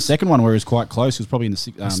 even the second one where he was quite close, he was probably in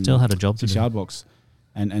the still had a job to do. 6-yard box,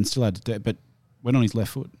 and still had to do it, but went on his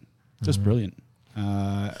left foot. Just brilliant.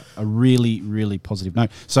 A really, really positive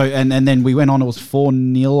note. So, and then we went on, it was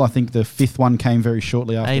 4-0. I think the 5th one came very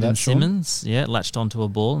shortly after that. Aiden Simmons, latched onto a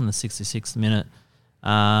ball in the 66th minute.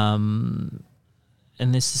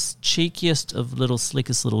 And this cheekiest of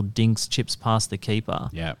slickest little dinks chips past the keeper.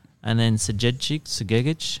 Yeah. And then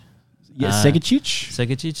Segegic. Yeah,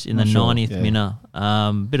 Segegic in the 90th minute.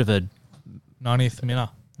 Bit of a 90th minute.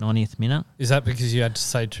 90th minute. Is that because you had to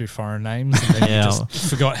say 2 foreign names and then you just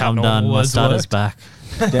forgot how normal words worked? My starter's back.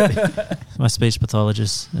 My speech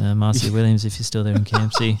pathologist, Marcia Williams, if you're still there in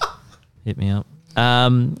Campsie, hit me up.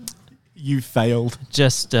 You failed.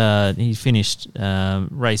 Just he finished,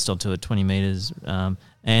 raced onto it 20 metres,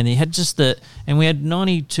 and he had and we had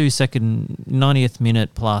 90th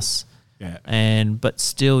minute plus, but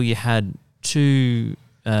still you had 2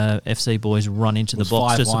 FC boys run into the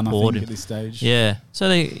box to support him at this stage. Yeah, so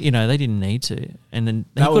they didn't need to, and then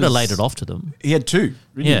he could have laid it off to them. He had 2,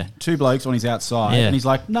 really. 2 blokes on his outside, and he's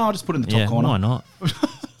like, "No, I'll just put it in the top corner." Why not?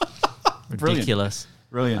 Ridiculous.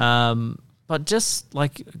 Brilliant. But just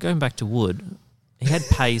like going back to Wood, he had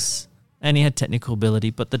pace and he had technical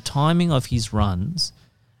ability, but the timing of his runs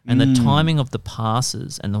and the timing of the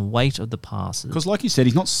passes and the weight of the passes. Because like you said,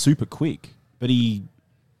 he's not super quick, but he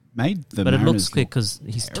made the But Mariners it looks quick because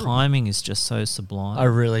his timing is just so sublime. I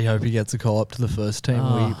really hope he gets a call up to the first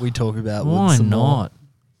team. We talk about Wood why some not? more.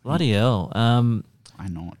 Bloody hell. Why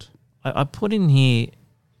not? I put in here,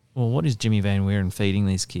 well, what is Jimmy Van Weeren feeding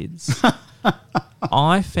these kids?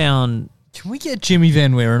 I found... Can we get Jimmy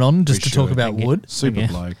Van Weeren on just to talk about Wood? Super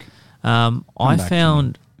bloke. I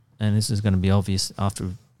found, and this is going to be obvious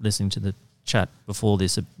after listening to the chat before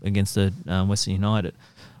this against the Western United,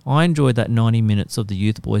 I enjoyed that 90 minutes of the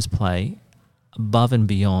youth boys play above and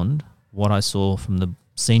beyond what I saw from the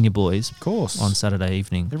senior boys of course. On Saturday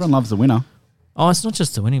evening. Everyone loves the winner. Oh, it's not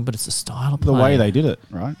just the winning, but it's the style of play. The way they did it,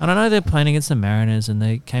 right? And I know they're playing against the Mariners and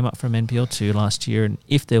they came up from NPL 2 last year, and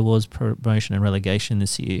if there was promotion and relegation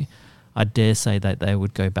this year, I dare say that they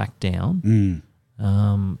would go back down.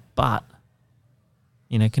 But,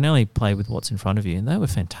 you know, can only play with what's in front of you, and they were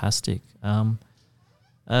fantastic.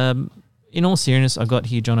 in all seriousness, I got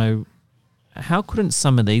here, Jono. How couldn't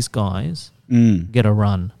some of these guys get a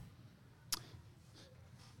run?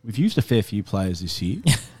 We've used a fair few players this year.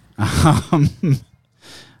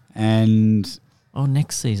 And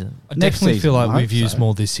next season. I definitely feel like we've used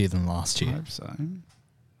more this year than last year. I hope so.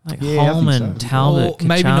 Like Holman, Talbot,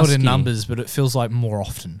 maybe not in numbers, but it feels like more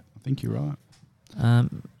often. I think you're right.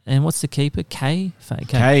 And what's the keeper? Kay,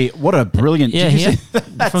 what a brilliant!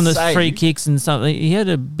 From the free kicks and stuff. He had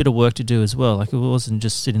a bit of work to do as well. Like it wasn't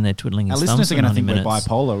just sitting there twiddling his thumbs. Our listeners are going to think we're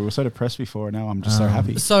bipolar. We were so depressed before. Now I'm just so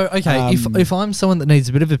happy. So okay, if I'm someone that needs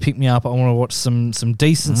a bit of a pick me up, I want to watch some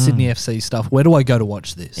decent Sydney FC stuff. Where do I go to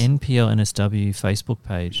watch this? NPL NSW Facebook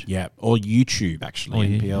page. Yeah, or YouTube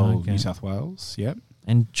actually. NPL New South Wales. Yep.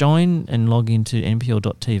 And join and log into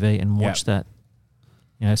npl.tv and watch that.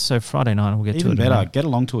 So Friday night we'll get even to it. Even better, get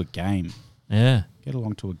along to a game. Yeah. Get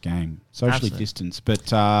along to a game. Socially distanced. But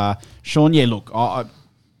Sean, look,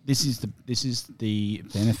 this is the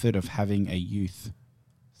benefit of having a youth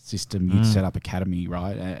system, youth set up academy,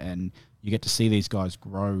 right? And you get to see these guys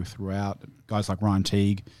grow throughout. Guys like Ryan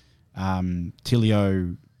Teague,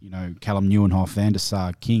 Tilio, Callum Neuenhoff, Van der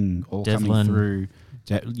Sar, King, all coming through.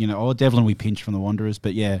 Devlin we pinched from the Wanderers,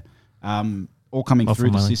 but all coming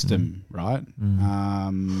through the system, right?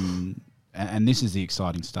 And this is the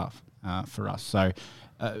exciting stuff for us. So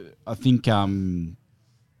I think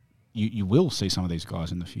you will see some of these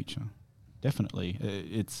guys in the future. Definitely.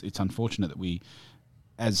 It's unfortunate that we,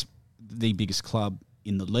 as the biggest club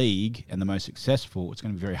in the league and the most successful, it's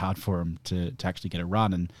going to be very hard for them to actually get a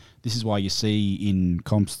run. And this is why you see in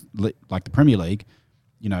comps like the Premier League,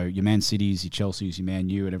 your Man Cities, your Chelseas, your Man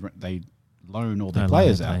U, and everyone, they loan all their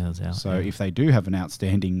players out. So if they do have an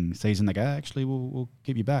outstanding season, they go, actually, we'll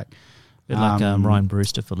give you back. Bit like Ryan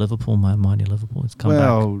Brewster for Liverpool, my mighty Liverpool. It's come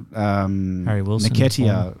back. Harry Wilson.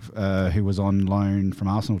 Nketiah, who was on loan from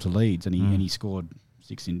Arsenal to Leeds, and he scored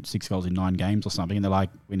six goals in 9 games or something, and they're like,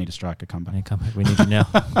 we need a striker, come back. Yeah, come back. We need you now.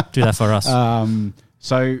 Do that for us.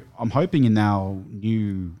 So I'm hoping in our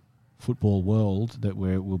new football world that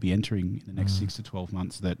we'll be entering in the next 6 to 12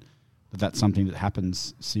 months that's something that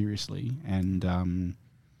happens seriously, and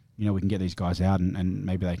we can get these guys out and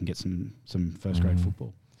maybe they can get some first grade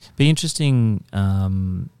football. Be interesting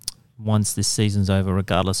once this season's over,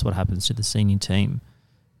 regardless of what happens to the senior team,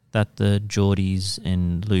 that the Geordies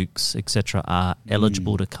and Lukes, etc., are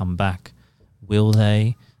eligible to come back. Will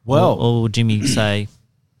they? Well, or will Jimmy say,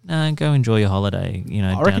 "No, go enjoy your holiday"?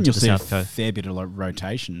 I reckon you'll see South Coast. A fair bit of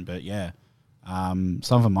rotation, but some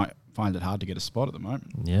of them might find it hard to get a spot at the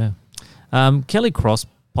moment. Yeah. Kelly Cross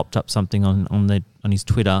popped up something on his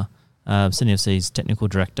Twitter, Sydney FC's technical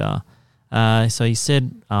director. So he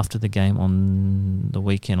said after the game on the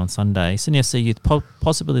weekend on Sunday, Sydney FC Youth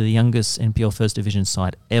possibly the youngest NPL First Division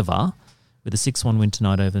side ever, with a 6-1 win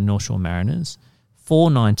tonight over the North Shore Mariners. 4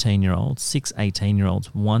 19-year-olds, 6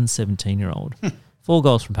 18-year-olds, 1 17-year-old. 4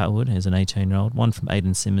 goals from Pat Wood, who's an 18-year-old, 1 from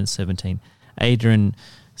Aiden Simmons, 17. Adrian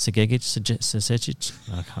Segegic.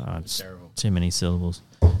 Terrible. Too many syllables.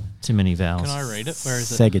 Too many vowels. Can I read it? Where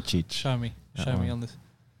is it? Segegic. Show me on this.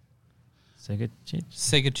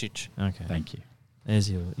 Segegic. Okay. Thank you. There's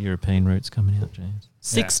your European roots coming out, James.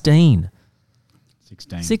 16.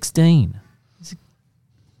 16.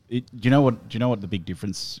 Do you know what the big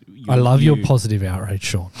difference? I love your positive outrage,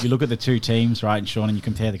 Sean. You look at the two teams, right, and Sean, and you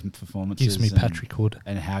compare the performances. Gives me Patrick Wood.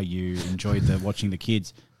 And how you enjoyed watching the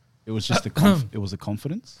kids. It was just it was the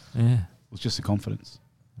confidence. Yeah. It was just the confidence.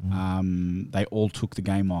 They all took the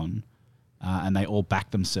game on, and they all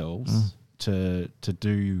backed themselves to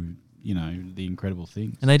do the incredible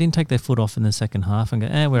things. And they didn't take their foot off in the second half and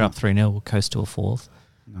go, we're up 3-0, we'll coast to a fourth.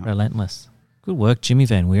 No. Relentless. Good work, Jimmy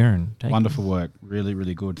Van Weeren. Wonderful work. Really,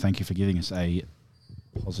 really good. Thank you for giving us a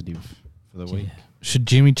positive for the week. Should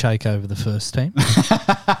Jimmy take over the first team?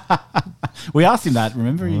 We asked him that,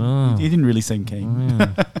 remember? He didn't really seem keen.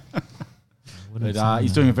 But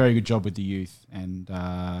he's doing a very good job with the youth and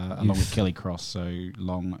along with Kelly Cross, so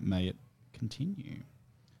long may it continue.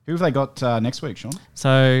 Who have they got next week, Sean?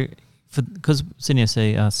 So, because Sydney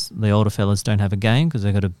FC, us, the older fellas, don't have a game because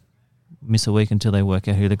they've got to miss a week until they work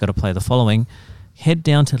out who they've got to play the following, head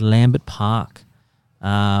down to Lambert Park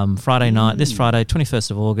Friday night, this Friday,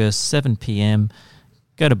 21st of August, 7 p.m.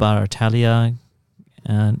 Go to Bar Italia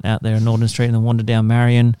out there in Northern Street and then wander down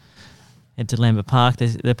Marion, head to Lambert Park.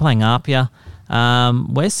 They're playing Apia.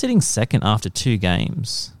 We're sitting second after 2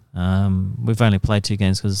 games. We've only played 2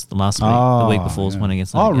 games because the last week, the week before was one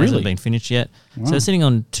against them. It hasn't been finished yet. Wow. So sitting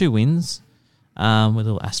on 2 wins, with a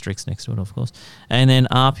little asterisk next to it, of course. And then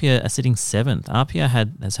Apia are sitting 7th. Apia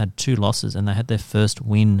has had 2 losses and they had their first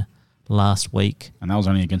win last week. And that was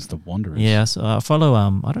only against the Wanderers. Yeah, so I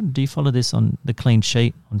follow. Do you follow this on the Clean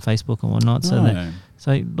Sheet on Facebook and whatnot? No.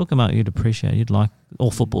 So look them up. You'd appreciate it. You'd like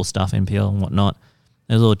all football stuff, NPL and whatnot.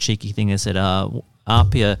 There's a little cheeky thing that said,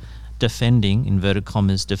 Apia defending, inverted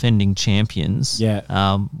commas, defending champions,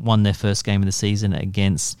 won their first game of the season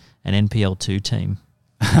against an NPL 2 team.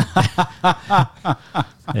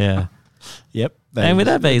 Yeah. Yep. And with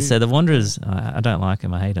that being said, the Wanderers, I don't like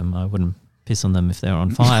them. I hate them. I wouldn't piss on them if they were on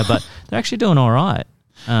fire, but they're actually doing all right,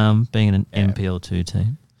 being an NPL 2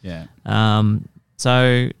 team. Yeah.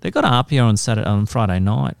 So they got Apia on Friday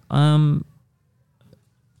night.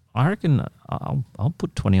 I reckon I'll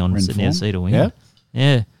put 20 on Sydney FC to win. Yeah?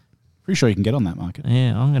 Yeah. Pretty sure you can get on that market.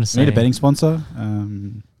 Yeah, I'm going to say. Need a betting sponsor?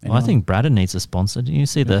 Well, I think Braddon needs a sponsor. Do you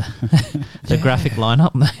see the graphic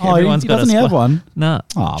lineup? Everyone's doesn't he have one? No.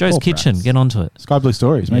 Joe's Kitchen, get onto it. Sky Blue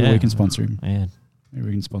Stories. Maybe we can sponsor him. Yeah. Maybe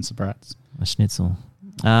we can sponsor Bratz. A schnitzel.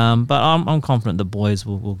 But I'm confident the boys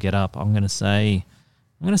will get up. I'm going to say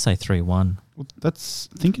 3-1. Well,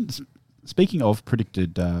 speaking of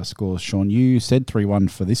predicted scores, Sean, you said 3-1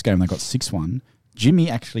 for this game. They got 6-1. Jimmy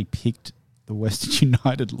actually picked the Western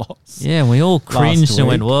United loss. Yeah, we all cringed and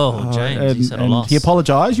went, whoa, James, he said a loss. He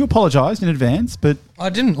apologised. You apologised in advance, but... I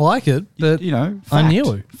didn't like it, but fact, I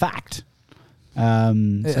knew. Fact.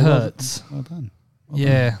 It hurts. Well done.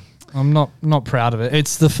 Yeah, I'm not proud of it.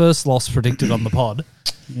 It's the first loss predicted on the pod.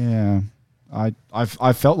 Yeah.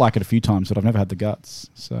 I've felt like it a few times, but I've never had the guts.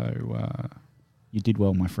 So you did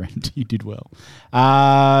well, my friend. You did well.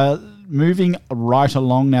 Moving right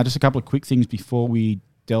along now, just a couple of quick things before we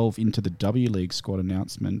delve into the W League squad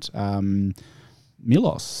announcement.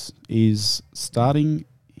 Milos is starting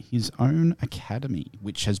his own academy,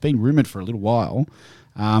 which has been rumoured for a little while.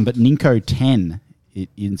 But Ninko10 it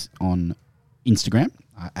is on Instagram,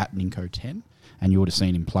 at Ninko10, and you would have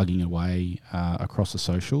seen him plugging away across the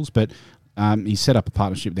socials. But he's set up a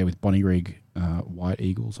partnership there with Bonnyrigg White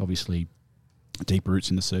Eagles, obviously deep roots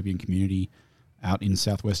in the Serbian community out in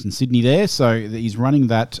southwestern Sydney there. So he's running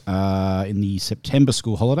that in the September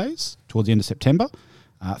school holidays, towards the end of September.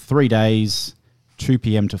 3 days, 2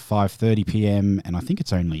 p.m. to 5:30 p.m. And I think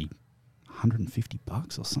it's only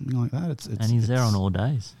 $150 or something like that. And he's there on all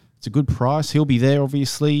days. It's a good price. He'll be there,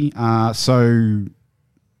 obviously. So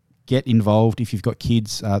get involved if you've got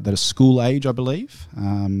kids that are school age, I believe.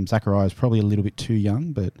 Zachariah is probably a little bit too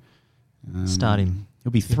young, but... start him.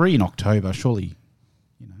 He'll be 3 in October, surely.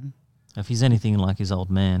 If he's anything like his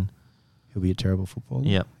old man, he'll be a terrible footballer.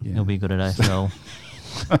 Yep, he'll be good at AFL.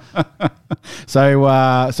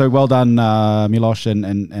 So well done, Milos,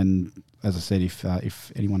 and as I said,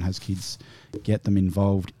 if anyone has kids, get them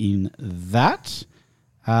involved in that.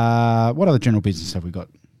 What other general business have we got,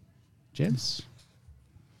 Jens?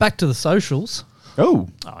 Back to the socials. Oh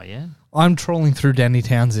yeah. I'm trawling through Danny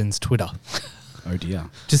Townsend's Twitter. Oh dear.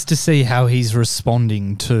 Just to see how he's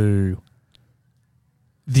responding to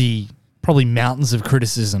the probably mountains of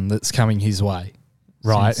criticism that's coming his way,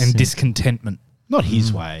 right? And discontentment. Not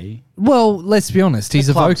his way. Well, let's be honest. He's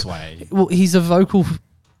a vocal way. Well, he's a vocal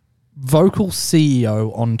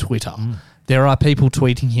CEO on Twitter. There are people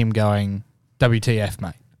tweeting him going, "WTF,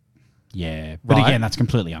 mate." Yeah, but again, that's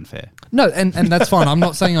completely unfair. No, and that's fine. I'm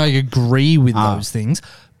not saying I agree with those things,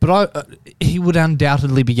 but he would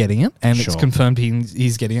undoubtedly be getting it, and it's confirmed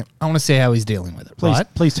he's getting it. I want to see how he's dealing with it, right?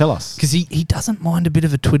 Please tell us. Because he doesn't mind a bit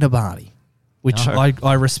of a Twitter party, which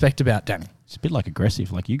I respect about Danny. It's a bit like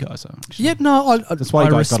aggressive, like you guys are. Actually. Yeah, no, that's why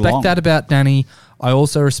you guys got along. I respect that about Danny. I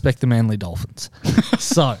also respect the Manly Dolphins.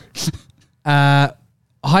 So,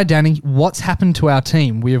 hi Danny, what's happened to our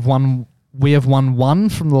team? We have won 1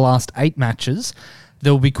 from the last 8 matches.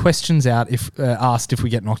 There will be questions out asked if we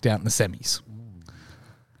get knocked out in the semis.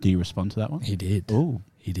 Do you respond to that one? He did. Oh,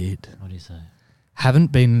 he did. What do you say?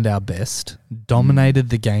 Haven't been at our best, dominated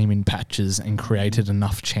the game in patches and created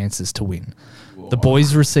enough chances to win. Whoa. The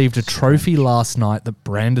boys received a trophy last night that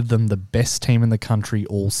branded them the best team in the country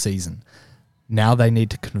all season. Now they need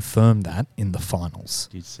to confirm that in the finals.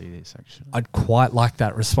 I did see this, actually. I'd quite like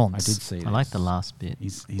that response. I did see this. I like the last bit.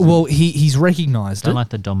 He's recognised it. I like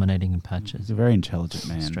the dominating in patches. He's a very intelligent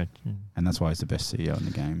man. And that's why he's the best CEO in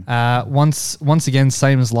the game. Once again,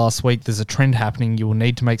 same as last week, there's a trend happening. You will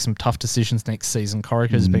need to make some tough decisions next season.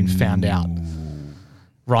 Corica has been found out.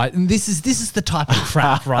 Right, and this is the type of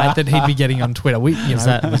crap, right, that he'd be getting on Twitter. Was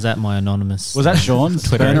that my anonymous? Was that Sean's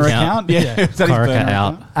Twitter account? Yeah, Corica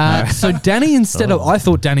out. So Danny, I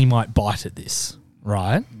thought Danny might bite at this,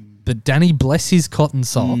 right? But Danny, bless his cotton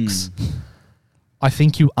socks. I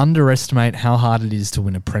think you underestimate how hard it is to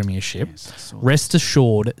win a premiership. Yes, rest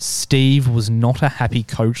assured, Steve was not a happy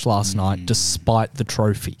coach last night, despite the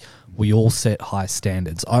trophy. we all set high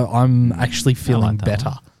standards. I'm actually feeling better.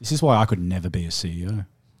 One. This is why I could never be a CEO.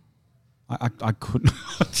 I couldn't.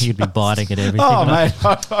 You'd be biting at everything. Oh, mate.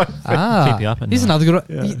 Keep you up. Here's another good one.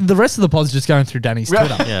 Yeah. The rest of the pod's just going through Danny's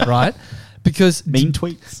Twitter, right? Because mean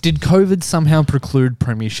tweets. Did COVID somehow preclude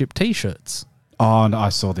Premiership T-shirts? Oh, no, I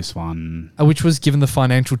saw this one. Which was, given the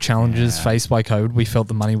financial challenges faced by COVID, we felt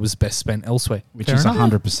the money was best spent elsewhere. Which is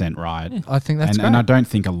 100% right. Yeah, I think that's great. And I don't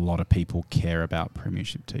think a lot of people care about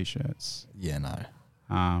Premiership T-shirts. Yeah, no.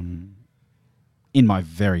 In my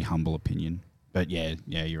very humble opinion. But yeah,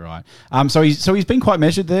 you're right. So he's been quite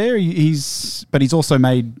measured there. But he's also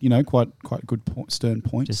made quite good stern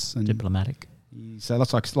points. Just and diplomatic. So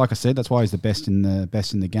that's like I said. That's why he's the best in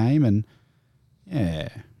the game. And yeah,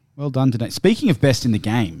 well done today. Speaking of best in the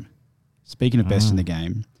game,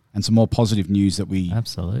 and some more positive news that we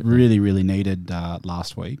absolutely really needed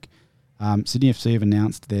last week. Sydney FC have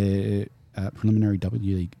announced their preliminary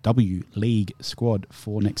W League squad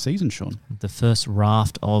for next season, Sean. The first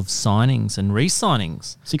raft of signings and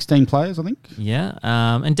re-signings. 16 players, I think. Yeah.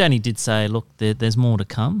 And Danny did say, look, there's more to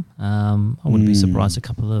come. I wouldn't be surprised a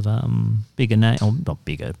couple of big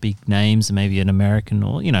names, maybe an American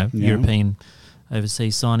or, European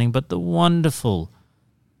overseas signing. But the wonderful,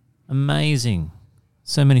 amazing,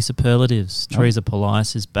 so many superlatives. Teresa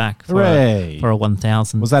Polias is back for a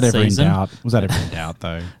 1,000th Was that ever season. in doubt? Was that ever in doubt,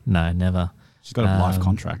 though? No, never. She's got a life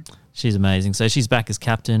contract. She's amazing. So she's back as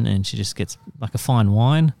captain, and she just gets like a fine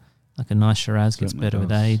wine, like a nice Shiraz, gets better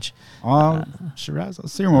with age. Shiraz? I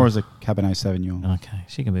see her more as a Cabernet Sauvignon. Okay,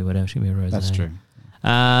 she can be whatever. She can be a rosé. That's true.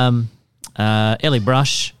 Ellie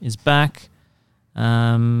Brush is back.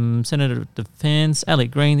 Senator of Defence,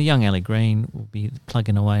 Alec Green, the young Alec Green will be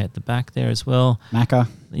plugging away at the back there as well. Macca.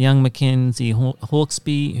 The young Mackenzie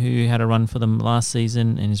Hawkesby, who had a run for them last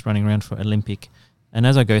season and is running around for Olympic. And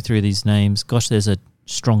as I go through these names, gosh, there's a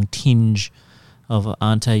strong tinge of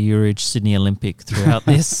Ante Juric, Sydney Olympic throughout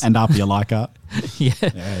this. And Apia Laika. Yeah,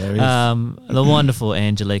 there is. The wonderful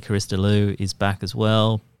Angelique Aristalou is back as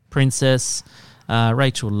well. Princess,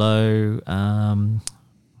 Rachel Lowe,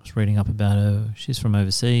 reading up about her. She's from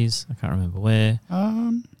overseas. I can't remember where.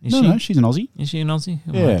 No, she's an Aussie. Is she an Aussie?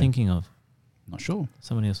 Who am I thinking of? Not sure.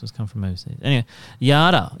 Somebody else has come from overseas. Anyway,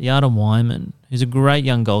 Yada Wyman, who's a great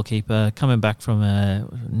young goalkeeper, coming back from a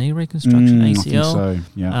knee reconstruction, ACL. I think so,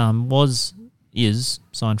 yeah. Is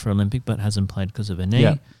signed for Olympic, but hasn't played because of her knee.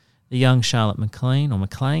 Yeah. The young Charlotte McLean.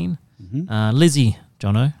 Mm-hmm. Lizzie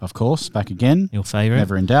Jono. Of course, back again. Your favourite.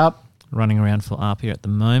 Never in doubt. Running around for Apia at the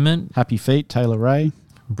moment. Happy feet, Taylor Ray.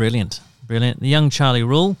 Brilliant. The young Charlie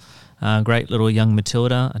Rule, great little young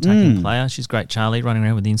Matilda attacking player. She's great, Charlie, running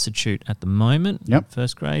around with the Institute at the moment. Yep.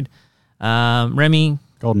 First grade. Remy.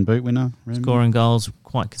 Golden Boot winner. Remy. Scoring goals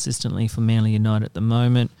quite consistently for Manly United at the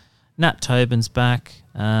moment. Nat Tobin's back.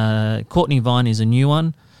 Courtney Vine is a new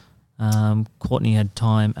one. Courtney had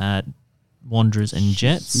time at Wanderers and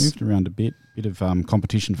Jets. She's moved around a bit of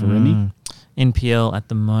competition for Remy. NPL at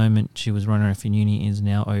the moment, she was runner for uni, is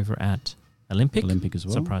now over at Olympic as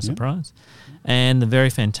well. Surprise. And the very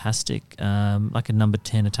fantastic, like a number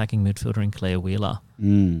 10 attacking midfielder in Claire Wheeler,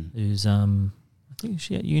 who's, I think, is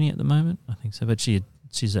she at uni at the moment? I think so, but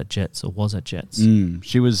she's at Jets or was at Jets.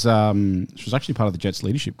 She was actually part of the Jets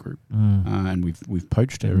leadership group, and we've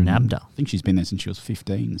poached her. Nabbed her. I think she's been there since she was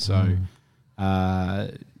 15. So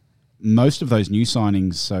most of those new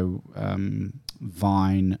signings,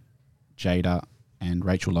 Vine, Jada, and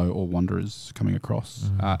Rachel Lowe, all Wanderers coming across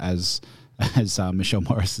as Michelle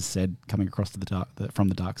Morris has said, coming across to from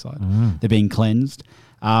the dark side. They're being cleansed.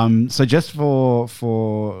 So just for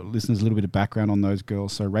listeners, a little bit of background on those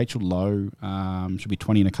girls. So Rachel Lowe, she'll be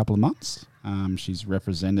 20 in a couple of months. She's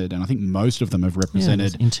represented, and I think most of them have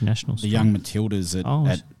represented international the young Matildas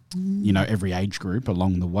at every age group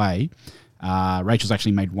along the way. Rachel's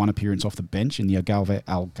actually made one appearance off the bench in the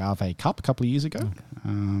Algarve Cup a couple of years ago,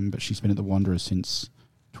 but she's been at the Wanderers since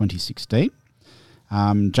 2016.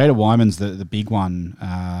 Jada Wyman's the big one,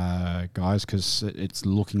 guys, because it's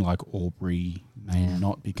looking like Aubrey may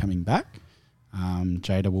not be coming back.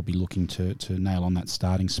 Jada will be looking to nail on that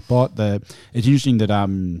starting spot. It's interesting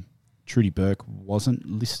that Trudy Burke wasn't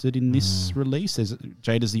listed in this release.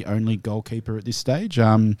 Jada's the only goalkeeper at this stage,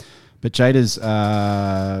 but Jada's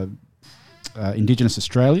Indigenous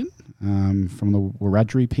Australian from the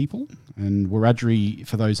Wiradjuri people. And Wiradjuri,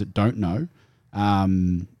 for those that don't know,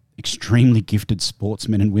 extremely gifted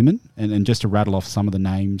sportsmen and women, and just to rattle off some of the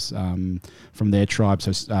names from their tribe.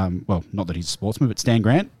 So, not that he's a sportsman, but Stan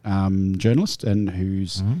Grant, journalist, and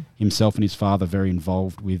who's himself and his father very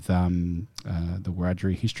involved with the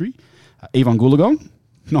Wiradjuri history. Yvonne Goolagong,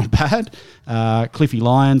 not bad. Cliffy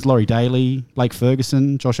Lyons, Laurie Daly, Blake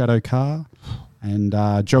Ferguson, Josh Addo-Carr,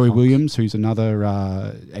 and Joey Williams, who's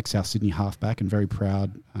another ex-South Sydney halfback and very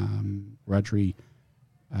proud Rajri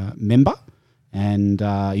member. And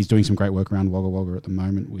he's doing some great work around Wagga Wagga at the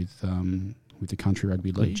moment with the Country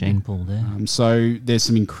Rugby League. Gene pool there. So there's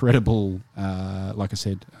some incredible, like I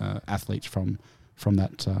said, athletes from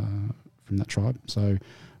that tribe. So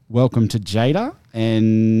welcome to Jada.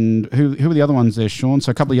 And who are the other ones there, Sean?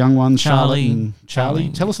 So a couple of young ones, Charlotte and Charlie.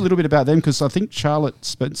 Tell us a little bit about them, because I think Charlotte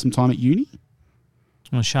spent some time at uni.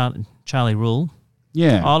 Well, Charlie Rule.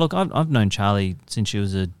 Yeah. Oh, look, I've known Charlie since she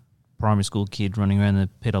was a primary school kid running around the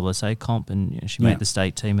PWSA comp, and she made the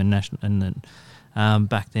state team and national, and then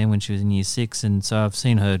back then when she was in year 6, and so I've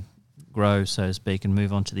seen her grow, so to speak, and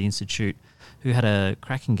move on to the Institute, who had a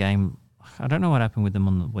cracking game. I don't know what happened with them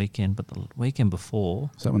on the weekend, but the weekend before.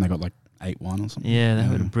 Is that when they got like 8-1 or something? Yeah, they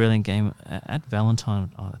had a brilliant game at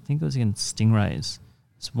Valentine. I think it was against Stingrays.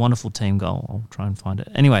 It's a wonderful team goal. I'll try and find it.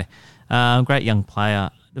 Anyway, great young player.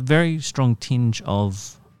 A very strong tinge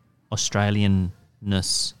of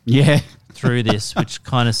Australian-ness through this, which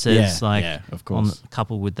kind of says, of course.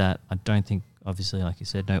 Coupled with that, I don't think, obviously, like you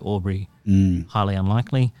said, no Aubrey, highly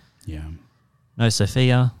unlikely. Yeah. No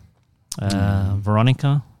Sophia.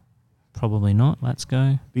 Veronica, probably not. Let's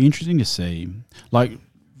go. Be interesting to see. Like,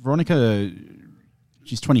 Veronica,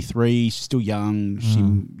 she's 23, she's still young.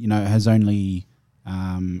 She, has only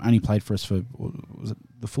played for us for, was it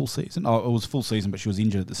the full season? Oh, it was full season, but she was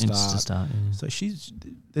injured at the start. So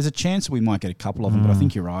there's a chance that we might get a couple of them, but I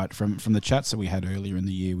think you're right. From the chats that we had earlier in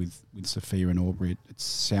the year with Sophia and Aubrey, it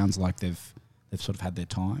sounds like they've sort of had their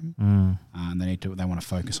time, and they want to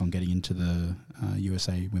focus on getting into the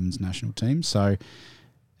USA Women's National Team. So,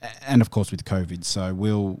 and of course with COVID, so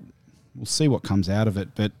we'll see what comes out of it.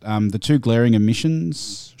 But the two glaring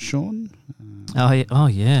omissions, Sean. Oh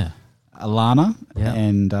yeah. Alana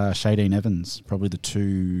and Shadeen Evans, probably the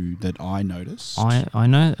two that I noticed. I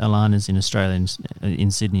know Alana's in Australia,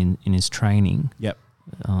 in Sydney, in his training. Yep.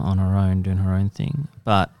 On her own, doing her own thing.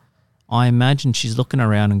 But I imagine she's looking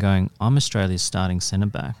around and going, I'm Australia's starting centre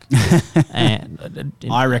back. And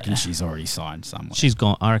I reckon she's already signed somewhere. She's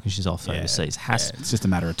gone. I reckon she's off overseas. It's just a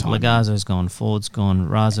matter of time. Lagazo's gone, Ford's gone,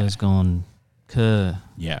 Razo's gone, Kerr.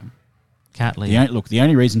 Yeah. Catley. The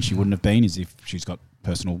only reason she wouldn't have been is if she's got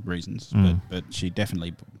personal reasons, but she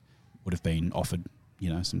definitely would have been offered,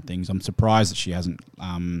 some things. I'm surprised that she hasn't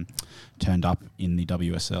turned up in the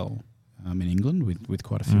WSL in England with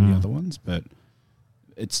quite a few of the other ones, but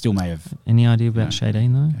it still may have. Any idea about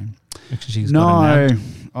Shadeen though?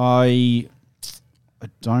 Okay. I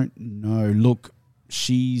don't know. Look,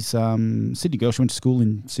 she's Sydney girl. She went to school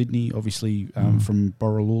in Sydney, obviously from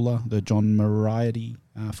Borroloola, the John Moriarty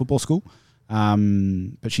football school.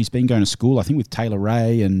 But she's been going to school, I think, with Taylor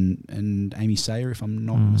Ray and Amy Sayer, if I'm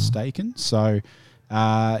not mistaken. So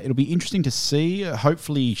it'll be interesting to see.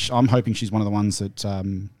 Hopefully, I'm hoping she's one of the ones that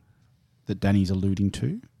that Danny's alluding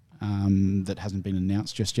to, that hasn't been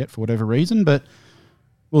announced just yet for whatever reason. But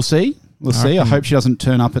we'll see. We'll see. I hope she doesn't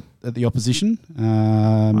turn up at the opposition.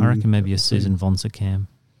 I reckon maybe a Susan Vonsercam.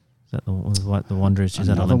 Is that the Wanderers? She's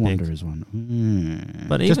at Olympic. Another Wanderers one.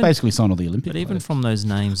 But just basically signed all the Olympic. But even from those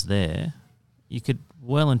names there, you could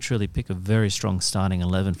well and truly pick a very strong starting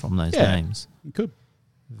 11 from those names. You could.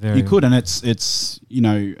 You could, and it's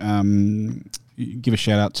give a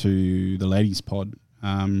shout out to the ladies pod,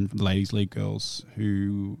 the ladies league girls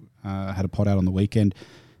who had a pod out on the weekend,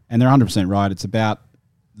 and they're 100% right. It's about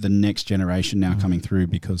the next generation now coming through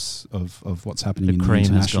because of what's happening in the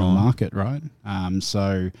international market, right?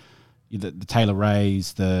 So the Taylor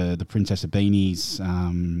Rays, the Princess Beanies,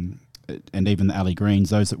 and even the Ali Greens,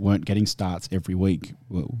 those that weren't getting starts every week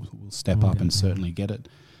will step up and certainly get it.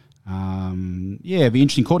 It'd be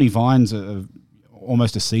interesting. Courtney Vine's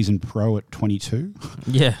almost a seasoned pro at 22.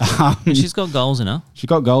 Yeah. She's got goals in her. She's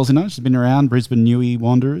got goals in her. She's been around Brisbane Newey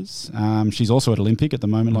Wanderers. She's also at Olympic at the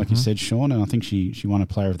moment, like you said, Sean, and I think she won a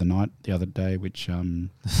Player of the Night the other day, which...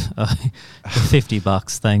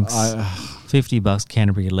 $50, thanks. $50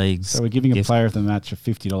 Canterbury Leagues. So we're giving a Player of the Match a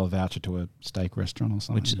 $50 voucher to a steak restaurant or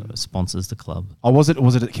something. Which sponsors the club. Oh, was it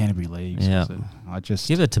at Canterbury Leagues? Yeah.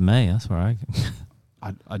 Give it to me, that's where I...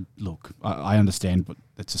 I understand, but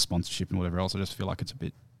it's a sponsorship and whatever else. I just feel like it's a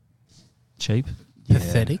bit cheap,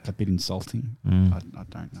 pathetic, a bit insulting. I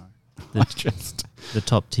don't know. The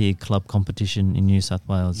top tier club competition in New South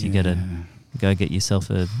Wales. You go get yourself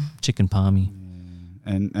a chicken palmy.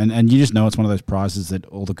 And you just know it's one of those prizes that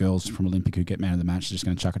all the girls from Olympic who get man of the match are just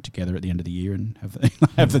going to chuck it together at the end of the year and have a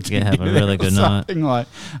really good night. Like,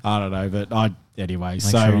 I don't know, but anyway. Make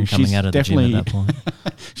sure I'm coming out of the gym at that point.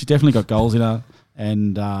 She's definitely got goals in her.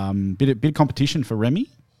 and bit of competition for Remy,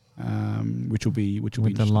 which will be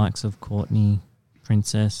with the likes of Courtney,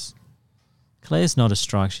 Princess. Claire's not a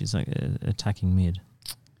strike; she's like attacking mid.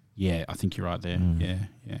 Yeah, I think you're right there. Yeah,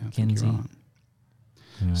 I think Kenzie. you're right.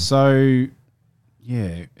 Anyway. So,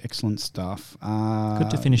 yeah, excellent stuff.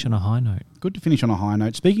 Good to finish on a high note. Good to finish on a high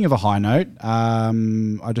note. Speaking of a high note,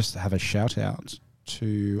 I just have a shout out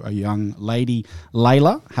to a young lady,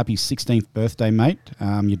 Layla. Happy 16th birthday, mate.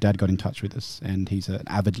 Your dad got in touch with us, and he's an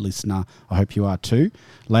avid listener. I hope you are too.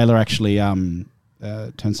 Layla actually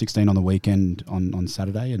turned 16 on the weekend on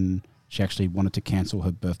Saturday, and she actually wanted to cancel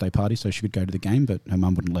her birthday party so she could go to the game, but her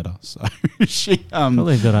mum wouldn't let her. So she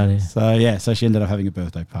probably a good idea. So she ended up having a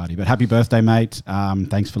birthday party. But happy birthday, mate.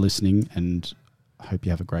 Thanks for listening, and I hope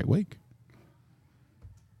you have a great week.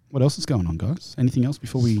 What else is going on, guys? Anything else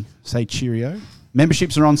before we say cheerio?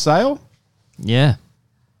 Memberships are on sale. Yeah.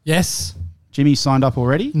 Yes. Jimmy signed up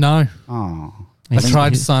already? No. Oh. I tried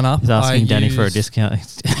to sign up. He's asking Danny for a discount.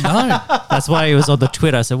 No. That's why he was on the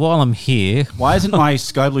Twitter. I said, while I'm here. Why isn't my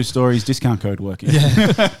Sky Blue Stories discount code working?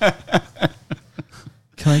 Yeah.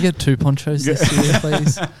 Can I get 2 ponchos this year,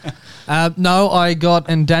 please? No, I got,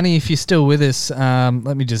 and Danny, if you're still with us,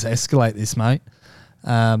 let me just escalate this, mate.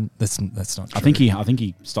 That's not true. I think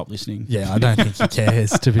he stopped listening. Yeah, I don't think he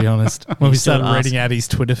cares, to be honest. When we started reading out his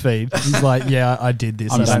Twitter feed, he's like, yeah, I did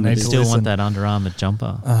this. I don't need to still listen. want that Under Armour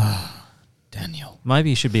jumper. Daniel. Maybe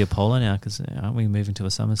you should be a polo now because aren't we moving to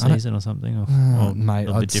a summer season or something? Or mate,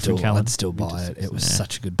 a bit different calendar. I'd still buy it. It was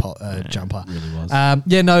such a good jumper. It really was.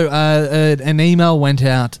 An email went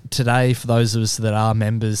out today for those of us that are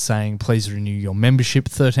members saying, please renew your membership.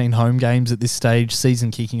 13 home games at this stage,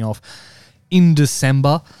 season kicking off in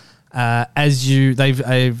December. They've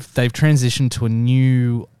transitioned to a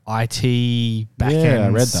new IT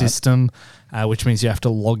backend system. Which means you have to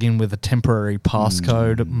log in with a temporary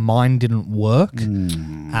passcode. Mine didn't work.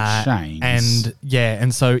 Shame.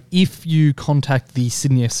 And so if you contact the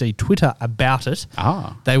Sydney FC Twitter about it,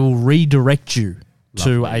 they will redirect you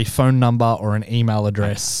to a phone number or an email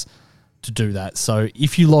address to do that. So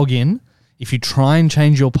if you log in, if you try and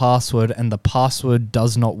change your password and the password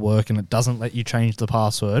does not work and it doesn't let you change the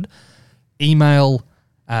password, email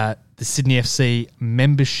the Sydney FC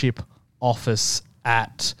membership office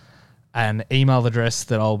at an email address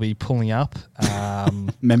that I'll be pulling up.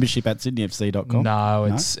 Membership at sydneyfc.com? No,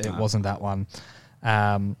 it wasn't that one.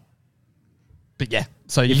 But yeah,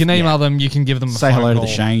 so you can email them, you can give them a say phone hello call.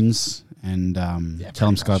 to the Shanes and tell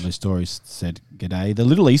them Sky Blue Stories said g'day. The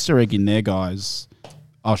little Easter egg in there, guys.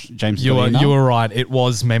 Oh, James, you were right. It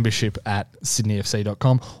was membership at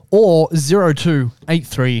sydneyfc.com or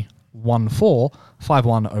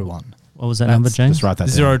 0283145101. What was that number, James? Just write that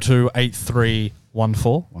down.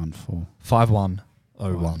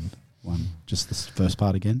 0283145101. Just the first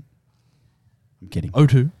part again. I'm kidding.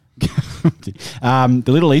 02. The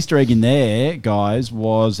little Easter egg in there, guys,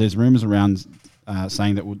 was there's rumours around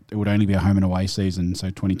saying that it would only be a home and away season,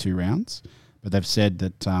 so 22 rounds. But they've said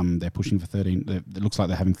that they're pushing for 13. It looks like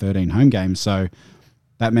they're having 13 home games. So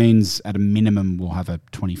that means at a minimum we'll have a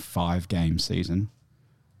 25-game season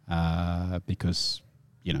because,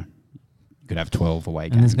 you could have 12 away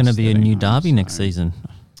games. And there's going to be a new derby next season.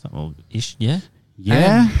 Yeah.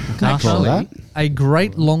 Yeah. Actually, a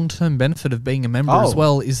great long-term benefit of being a member as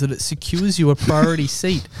well is that it secures you a priority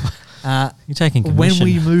seat. You're taking commission.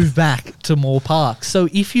 When we move back to Moore Park. So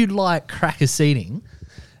if you'd like cracker seating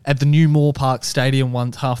at the new Moore Park Stadium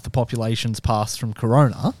once half the population's passed from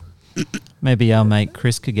Corona. Maybe our mate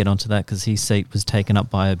Chris could get onto that because his seat was taken up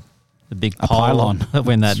by the big pylon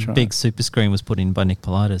when that big super screen was put in by Nick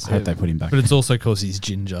Politis. I hope they put him back. But it's also because he's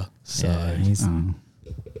ginger. So yeah,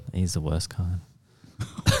 he's the worst kind.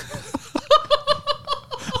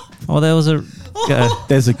 There was a...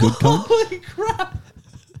 there's a good kind. Holy crap.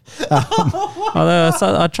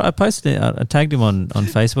 I posted it. I tagged him on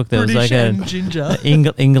Facebook. There British was like and ginger.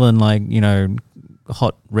 England,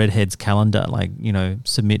 hot redheads calendar.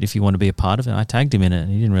 Submit if you want to be a part of it. I tagged him in it,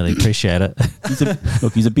 and he didn't really appreciate it.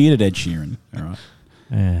 He's a bearded Ed Sheeran. All right.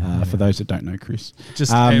 Yeah. For those that don't know, Chris,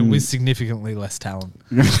 just with significantly less talent.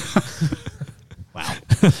 Wow.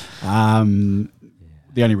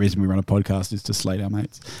 The only reason we run a podcast is to slate our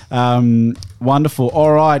mates. Wonderful.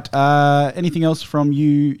 All right. Anything else from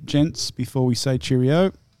you, gents, before we say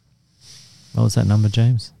cheerio? What was that number,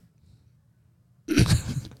 James?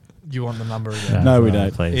 You want the number again? No, we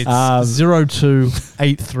don't. Please. It's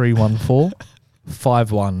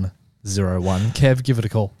 0283145101. Kev, give it a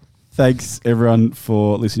call. Thanks, everyone,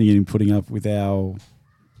 for listening in and putting up with our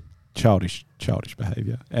childish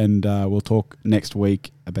behaviour. And we'll talk next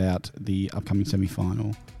week about the upcoming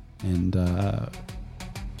semi-final and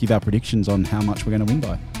give our predictions on how much we're going to win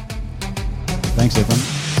by. Thanks, everyone.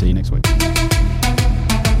 See you next week.